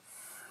interesting. Yeah.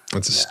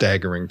 It's a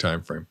staggering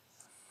time frame.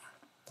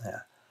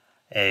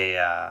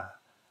 Yeah.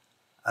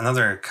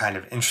 Another kind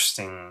of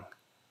interesting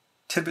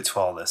tidbit to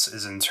all this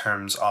is in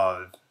terms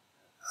of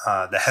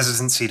the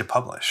hesitancy to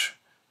publish,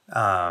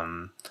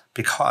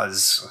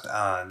 because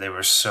they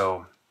were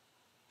so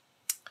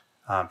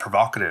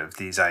provocative,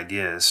 these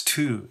ideas,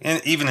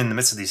 even in the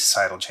midst of these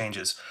societal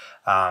changes.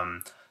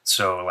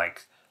 So,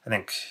 like, I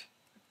think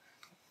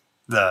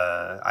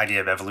the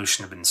idea of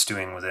evolution had been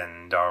stewing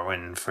within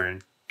Darwin for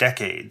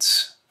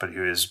decades, but he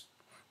was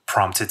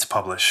prompted to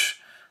publish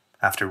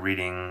after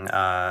reading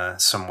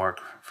some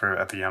work for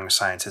a younger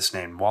scientist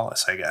named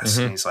Wallace, I guess.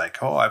 Mm-hmm. And he's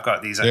like, I've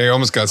got these. Yeah, he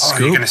almost got scooped.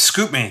 You're going to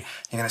scoop me.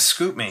 You're going to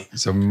scoop me.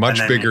 It's a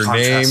much bigger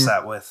name.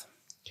 That with.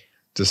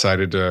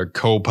 Decided to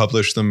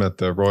co-publish them at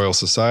the Royal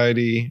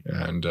Society.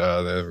 And,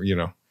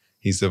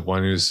 he's the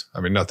one who's,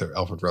 not that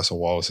Alfred Russel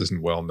Wallace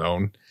isn't well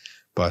known,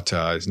 but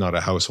he's not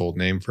a household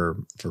name for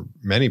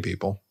many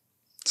people.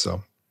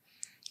 So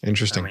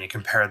interesting. And when you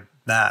compare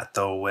that,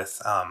 though, with,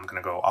 I'm going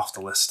to go off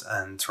the list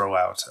and throw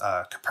out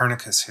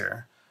Copernicus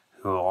here,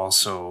 who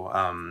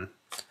also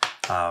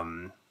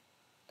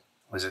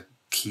was a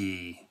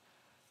key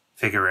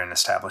figure in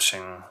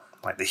establishing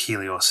like the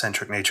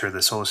heliocentric nature of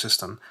the solar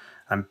system.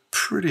 I'm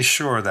pretty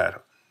sure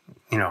that,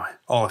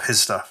 all of his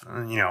stuff,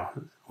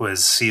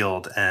 was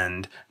sealed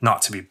and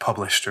not to be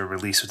published or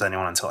released with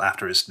anyone until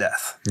after his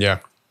death. Yeah.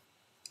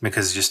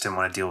 Because he just didn't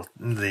want to deal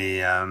with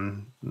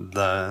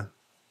the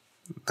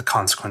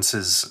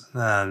consequences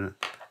that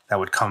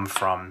would come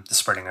from the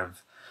spreading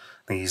of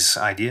these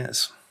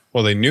ideas.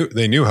 Well, they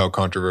knew how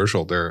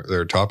controversial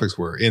their topics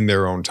were in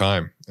their own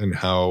time, and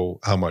how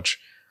much,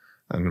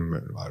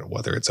 and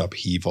whether it's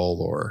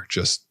upheaval or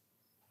just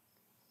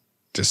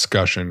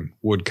discussion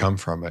would come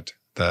from it,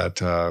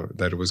 that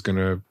it was going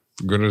to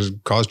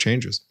cause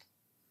changes.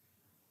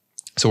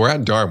 So we're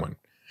at Darwin.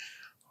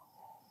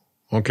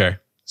 Okay,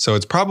 so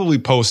it's probably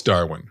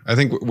post-Darwin. I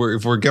think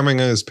if we're giving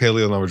us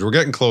paleo language, we're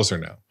getting closer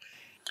now.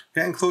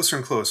 Getting closer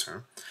and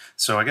closer.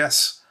 So I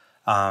guess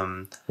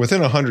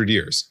within 100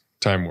 years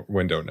time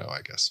window now,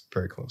 I guess.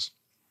 Very close.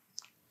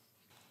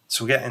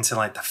 So we get into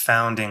like the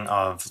founding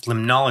of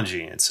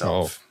limnology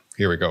itself. Oh,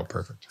 here we go.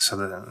 Perfect. So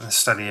the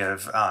study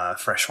of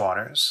fresh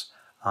waters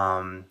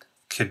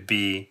could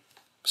be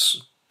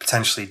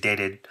potentially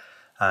dated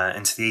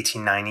into the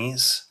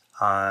 1890s,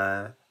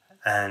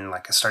 and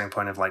like a starting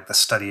point of like the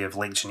study of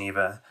Lake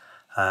Geneva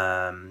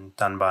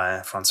done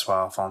by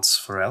Francois Alphonse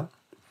Forel.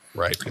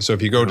 Right. So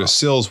if you go to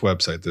SIL's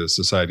website, the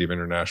Society of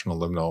International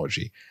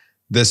Limnology,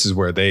 this is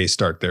where they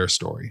start their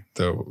story,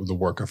 the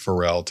work of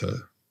Forel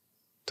to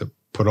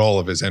put all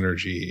of his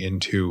energy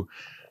into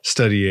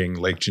studying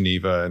Lake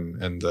Geneva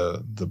and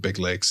the big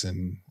lakes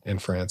in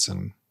France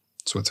and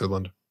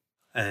Switzerland.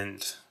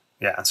 And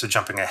yeah, so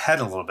jumping ahead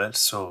a little bit,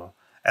 so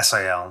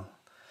SIL,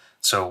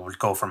 so we'd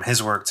go from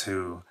his work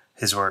to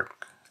his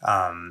work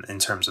in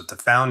terms of the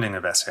founding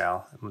of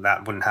SIL.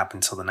 That wouldn't happen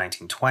until the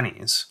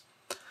 1920s.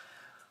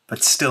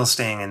 But still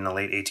staying in the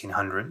late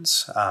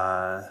 1800s,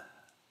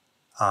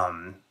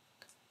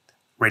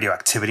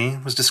 radioactivity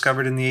was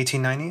discovered in the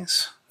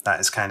 1890s. That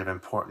is kind of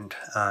important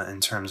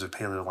in terms of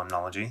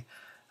paleolimnology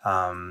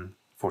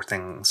for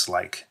things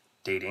like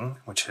dating,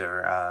 which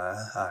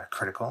are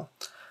critical.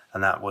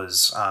 And that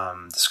was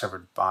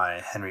discovered by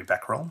Henry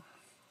Becquerel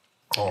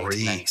in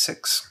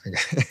 1896.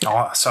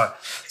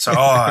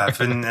 I've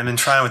been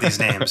trying with these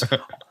names.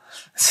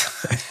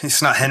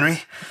 It's not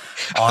Henry.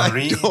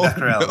 Henri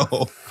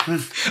Becquerel.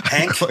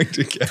 Hank? I'm going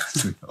to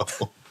guess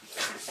no.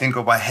 Didn't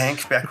go by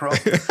Hank Becquerel?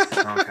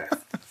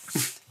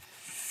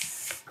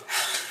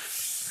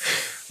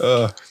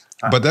 Okay.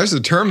 But there's a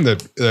term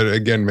that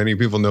again, many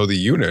people know the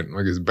unit,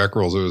 because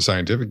Becquerel's a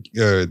scientific,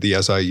 the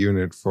SI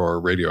unit for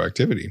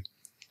radioactivity.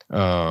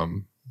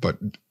 but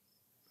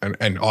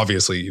and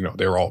obviously,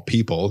 they're all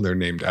people. They're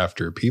named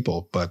after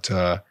people, but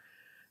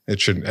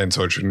it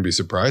shouldn't be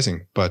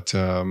surprising. But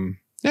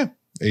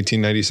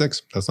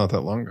 1896. That's not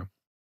that long ago.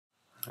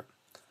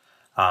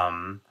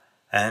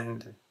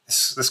 And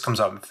this comes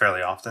up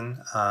fairly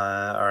often,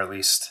 or at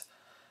least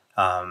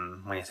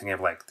when you think of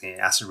like the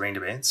acid rain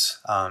debates,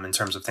 in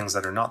terms of things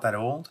that are not that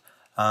old.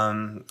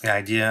 The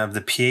idea of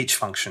the pH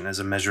function as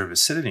a measure of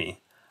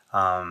acidity,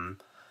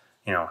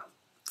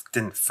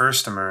 didn't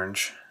first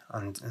emerge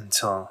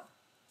until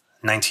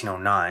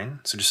 1909,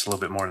 so just a little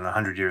bit more than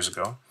 100 years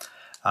ago.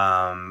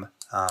 And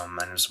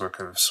it was the work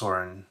of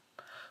Soren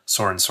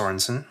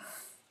Sorensen.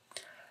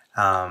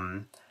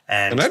 And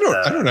I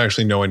don't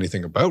actually know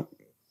anything about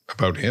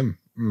him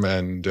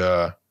and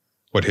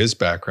what his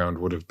background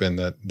would have been.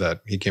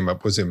 That he came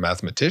up, was a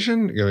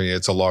mathematician.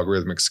 It's a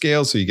logarithmic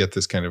scale, so you get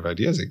this kind of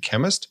idea as a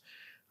chemist.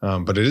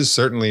 But it is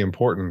certainly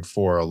important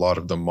for a lot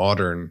of the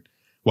modern,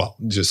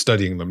 just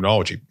studying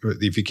limnology.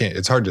 If you can't,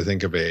 it's hard to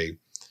think of a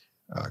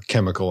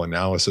chemical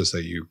analysis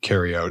that you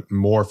carry out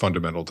more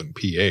fundamental than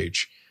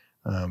pH.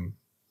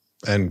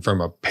 And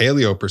from a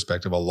paleo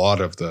perspective, a lot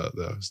of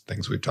the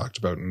things we've talked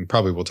about, and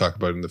probably we'll talk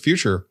about in the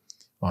future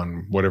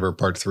on whatever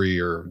part 3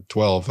 or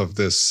 12 of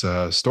this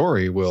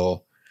story,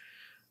 will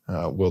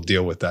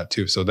deal with that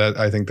too. So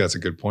I think that's a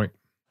good point.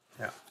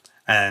 Yeah.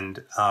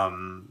 And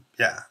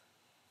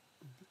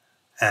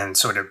and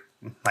so it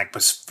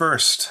was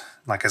first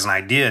as an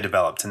idea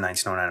developed in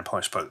 1909 and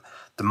published, but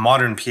the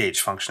modern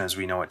pH function as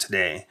we know it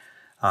today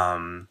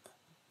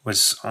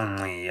was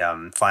only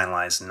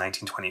finalized in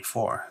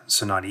 1924,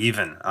 so not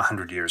even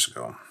 100 years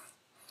ago.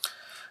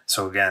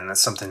 So again,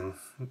 that's something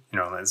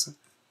that's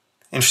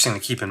interesting to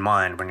keep in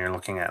mind when you're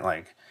looking at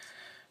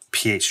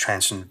pH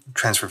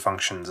transfer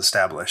functions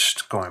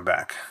established going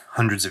back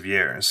hundreds of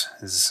years.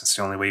 It's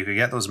the only way you could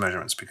get those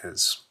measurements,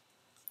 because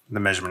the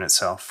measurement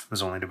itself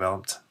was only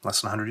developed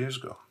less than 100 years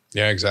ago.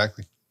 Yeah,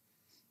 exactly.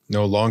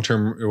 No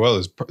long-term.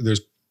 Well,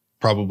 there's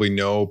probably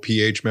no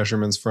pH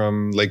measurements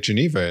from Lake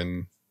Geneva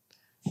in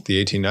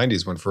the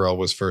 1890s when Ferrel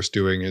was first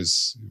doing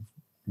his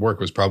work.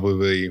 Was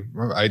probably,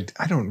 I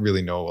don't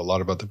really know a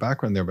lot about the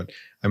background there, but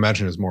I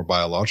imagine it's more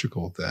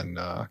biological than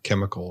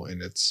chemical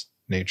in its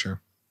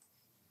nature.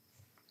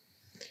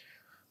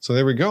 So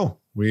there we go.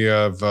 We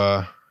have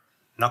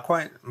not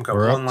quite. We've got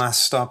one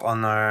last stop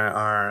on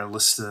our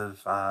list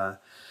of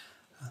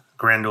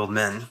grand old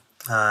men.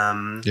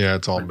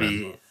 It's all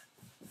men.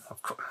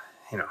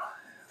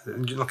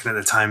 Looking at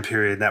the time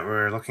period that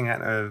we're looking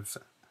at,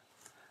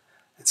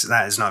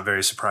 that is not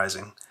very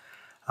surprising.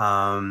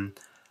 And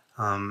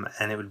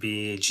it would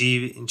be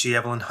G.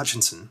 Evelyn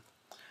Hutchinson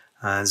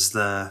as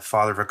the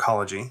father of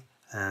ecology.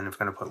 And if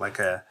we're going to put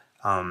a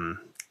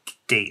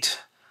date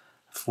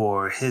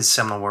for his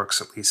seminal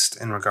works, at least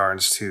in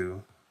regards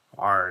to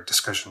our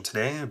discussion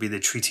today, it would be the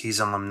Treatise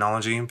on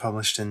Limnology,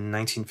 published in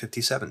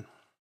 1957.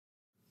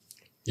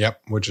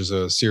 Yep, which is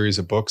a series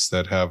of books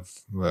that have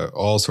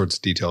all sorts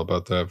of detail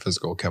about the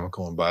physical,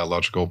 chemical, and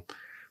biological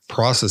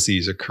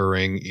processes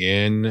occurring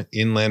in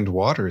inland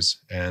waters.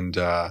 And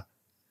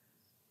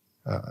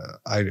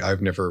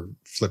I've never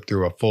flipped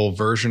through a full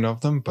version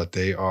of them, but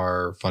they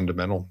are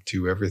fundamental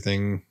to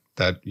everything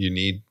that you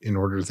need in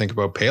order to think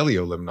about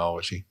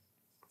paleolimnology.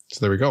 So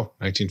there we go,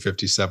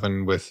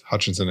 1957 with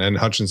Hutchinson. And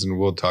Hutchinson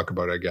we'll talk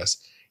about, I guess,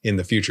 in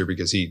the future,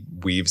 because he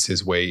weaves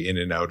his way in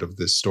and out of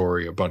this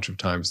story a bunch of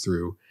times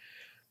through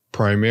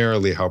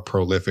primarily how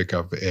prolific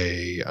of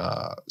a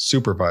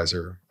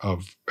supervisor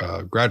of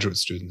graduate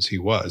students he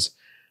was,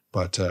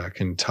 but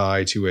can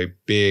tie to a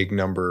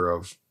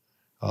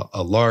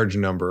large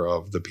number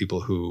of the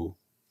people who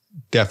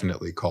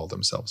definitely call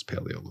themselves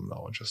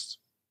paleolimnologists.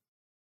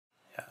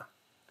 Yeah.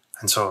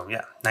 And so,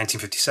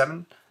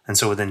 1957. And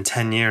so within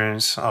 10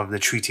 years of the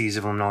Treatise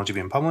of Limnology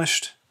being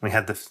published,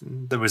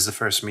 there was the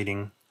first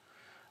meeting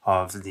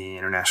of the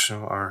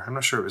International, or I'm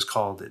not sure it was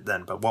called it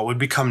then, but what would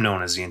become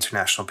known as the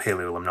International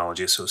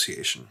Paleolimnology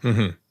Association.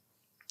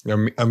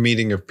 Mm-hmm. A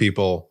meeting of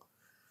people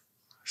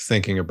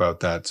thinking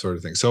about that sort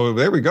of thing. So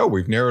there we go.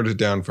 We've narrowed it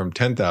down from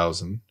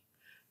 10,000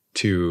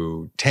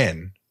 to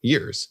 10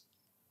 years.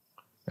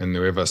 And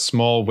we have a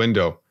small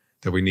window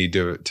that we need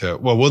to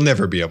we'll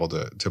never be able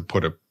to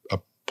put a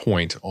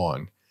point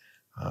on.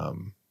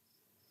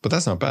 But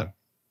that's not bad.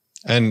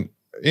 And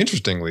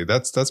interestingly,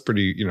 that's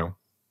pretty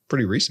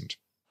recent.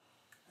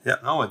 Yeah,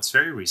 no, it's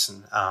very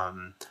recent.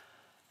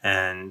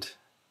 And,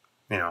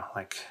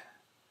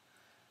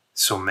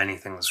 so many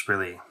things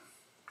really,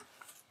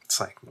 it's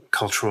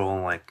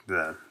cultural, in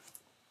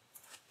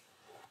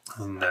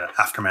the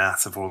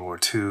aftermath of World War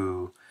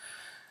II,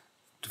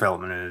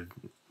 development of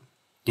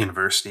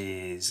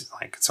universities,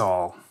 it's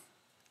all,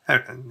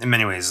 in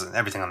many ways,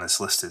 everything on this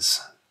list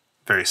is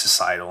very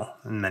societal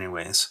in many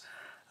ways.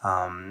 So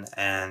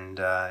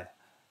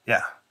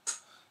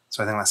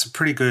I think that's a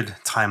pretty good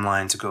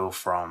timeline to go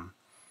from,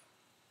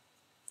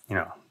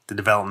 the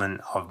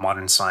development of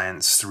modern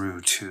science through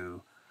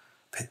to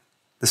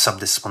the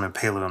subdiscipline of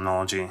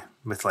paleolimnology,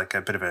 with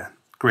a bit of a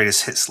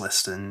greatest hits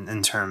list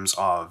in terms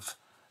of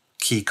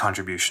key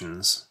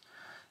contributions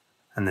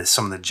and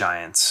some of the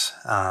giants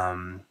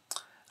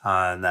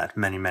that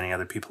many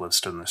other people have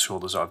stood on the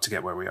shoulders of to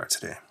get where we are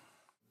today.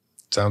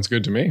 Sounds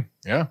good to me.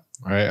 Yeah.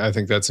 I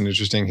think that's an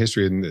interesting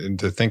history, and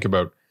to think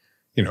about,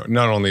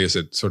 not only is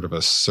it sort of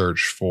a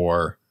search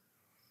for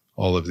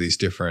all of these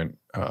different,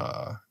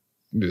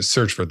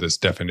 search for this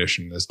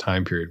definition, this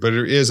time period, but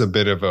it is a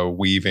bit of a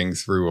weaving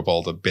through of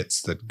all the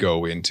bits that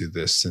go into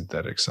this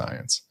synthetic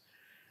science.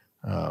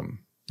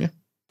 Yeah.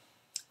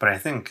 But I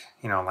think,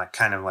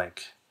 kind of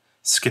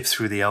skip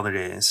through the elder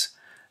days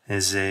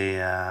is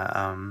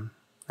a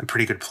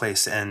pretty good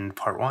place to end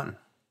part 1.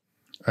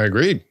 I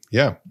agreed.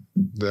 Yeah.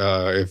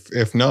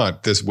 If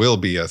not, this will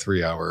be a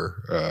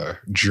 3-hour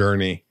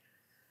journey.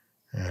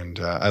 And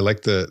I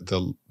like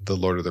the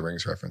Lord of the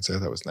Rings reference there.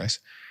 That was nice.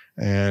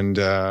 And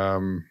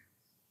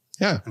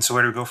yeah. And so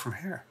where do we go from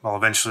here? Well,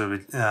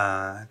 eventually,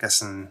 I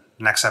guess in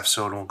the next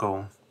episode, we'll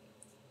go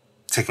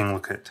taking a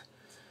look at,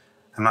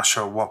 I'm not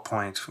sure at what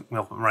point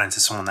we'll run into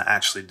someone that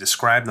actually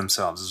described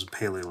themselves as a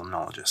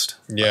paleolimnologist.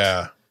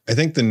 Yeah. I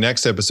think the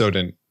next episode,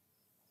 and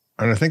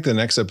I think the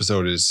next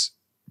episode is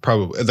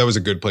probably, this is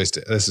a good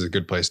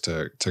place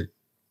to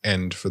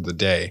end for the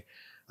day,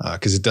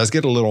 because it does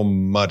get a little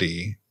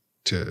muddy,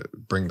 to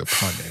bring the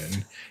pun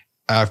in,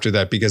 after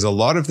that, because a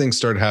lot of things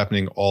start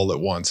happening all at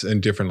once in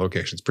different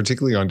locations,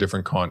 particularly on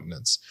different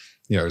continents.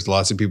 There's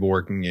lots of people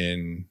working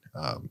in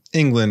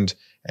England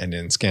and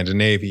in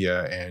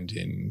Scandinavia and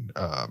in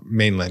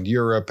mainland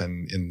Europe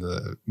and in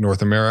the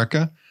North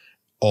America,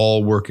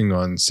 all working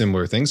on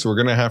similar things. So we're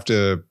going to have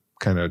to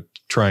kind of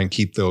try and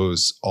keep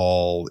those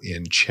all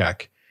in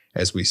check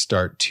as we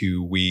start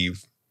to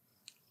weave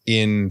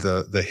in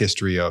the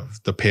history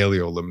of the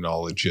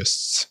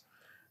paleolimnologists,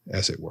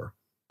 as it were.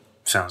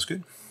 Sounds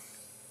good.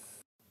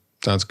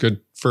 Sounds good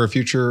for a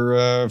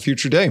future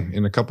day.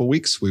 In a couple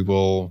weeks, we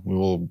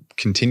will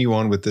continue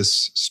on with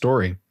this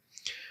story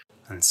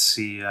and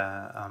see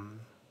if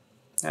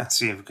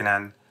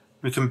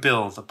we can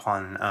build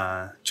upon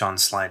John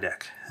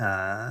Slydeck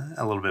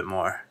a little bit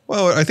more.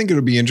 Well, I think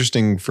it'll be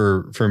interesting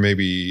for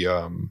maybe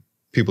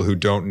people who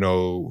don't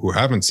know, who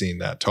haven't seen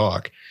that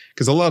talk,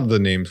 because a lot of the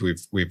names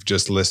we've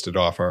just listed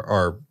off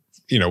are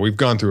we've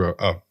gone through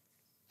a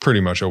pretty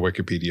much a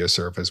Wikipedia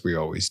surf, as we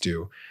always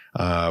do.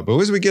 But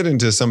as we get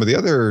into some of the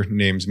other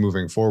names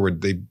moving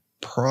forward, they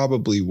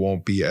probably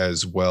won't be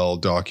as well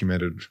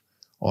documented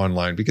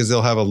online, because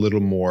they'll have a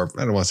little more,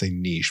 I don't want to say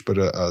niche, but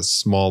a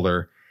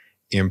smaller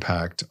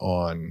impact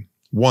on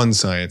one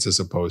science, as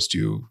opposed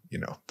to,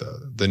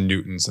 the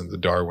Newtons and the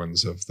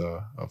Darwins of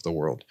the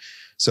world.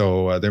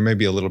 So there may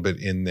be a little bit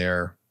in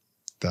there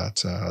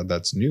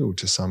that's new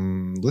to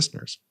some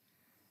listeners.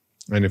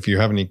 And if you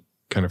have any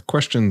kind of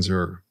questions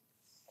or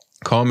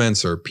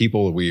comments or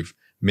people we've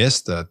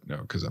missed, that,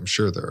 because I'm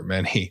sure there are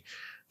many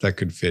that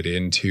could fit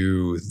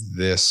into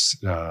this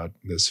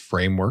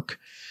framework,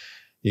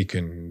 you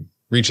can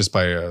reach us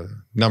by a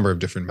number of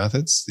different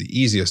methods. The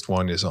easiest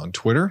one is on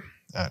Twitter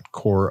at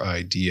Core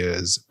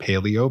Ideas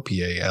Paleo,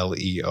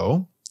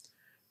 Paleo.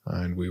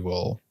 And we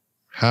will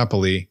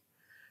happily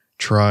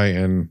try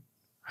and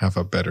have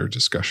a better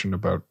discussion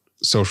about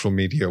social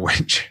media,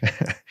 which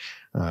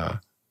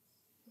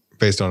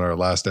based on our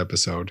last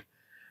episode,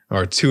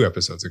 or 2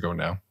 episodes ago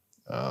now,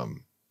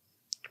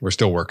 we're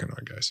still working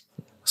on, guys.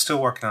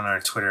 Still working on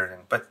our Twitter,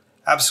 but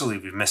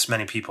absolutely, we've missed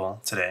many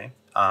people today.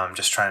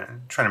 Just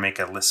trying to make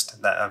a list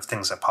of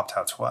things that popped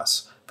out to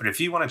us. But if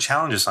you want to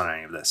challenge us on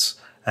any of this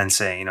and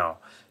say,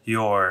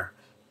 your,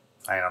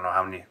 I don't know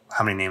how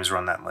many names are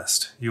on that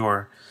list,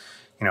 your,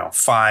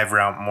 5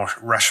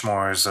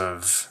 Rushmores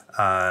of,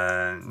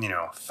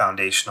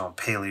 foundational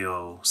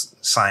paleo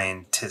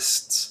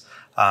scientists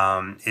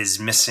is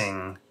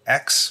missing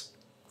X,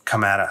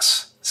 come at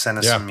us. Send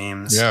us some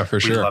memes. Yeah, for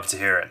sure. We'd love to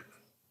hear it.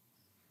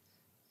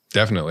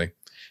 Definitely.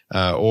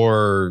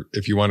 Or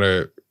if you want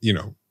to,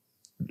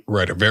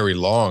 write a very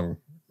long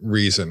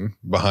reason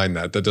behind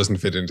that doesn't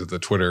fit into the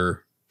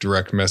Twitter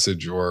direct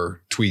message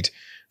or tweet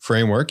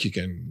framework, you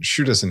can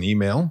shoot us an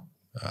email.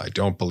 I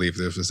don't believe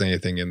there was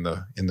anything in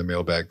the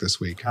mailbag this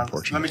week,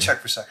 unfortunately. Let me check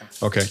for a second.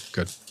 Okay,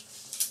 good.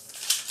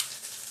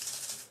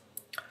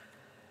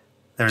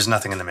 There's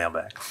nothing in the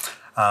mailbag.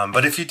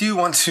 But if you do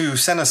want to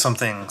send us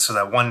something so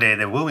that one day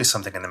there will be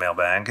something in the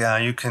mailbag,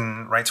 you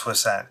can write to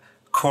us at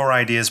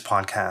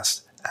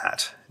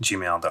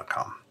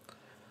coreideaspodcast@gmail.com.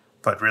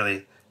 But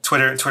really,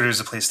 Twitter is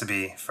the place to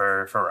be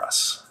for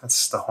us.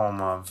 It's the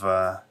home of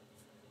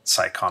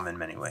SciComm in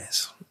many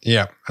ways.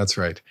 Yeah, that's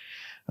right.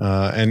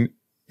 And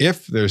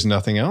if there's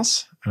nothing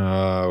else,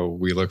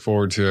 we look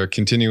forward to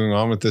continuing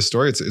on with this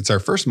story. It's our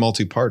first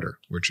multi-parter,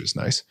 which is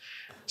nice.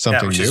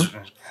 Something new. Is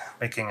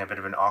making a bit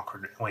of an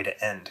awkward way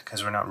to end,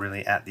 because we're not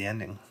really at the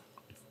ending.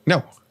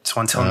 No. So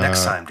until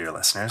next time, dear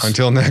listeners.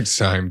 Until next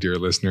time, dear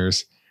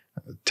listeners.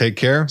 Take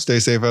care. Stay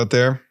safe out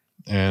there.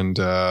 And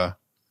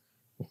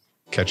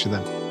catch you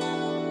then.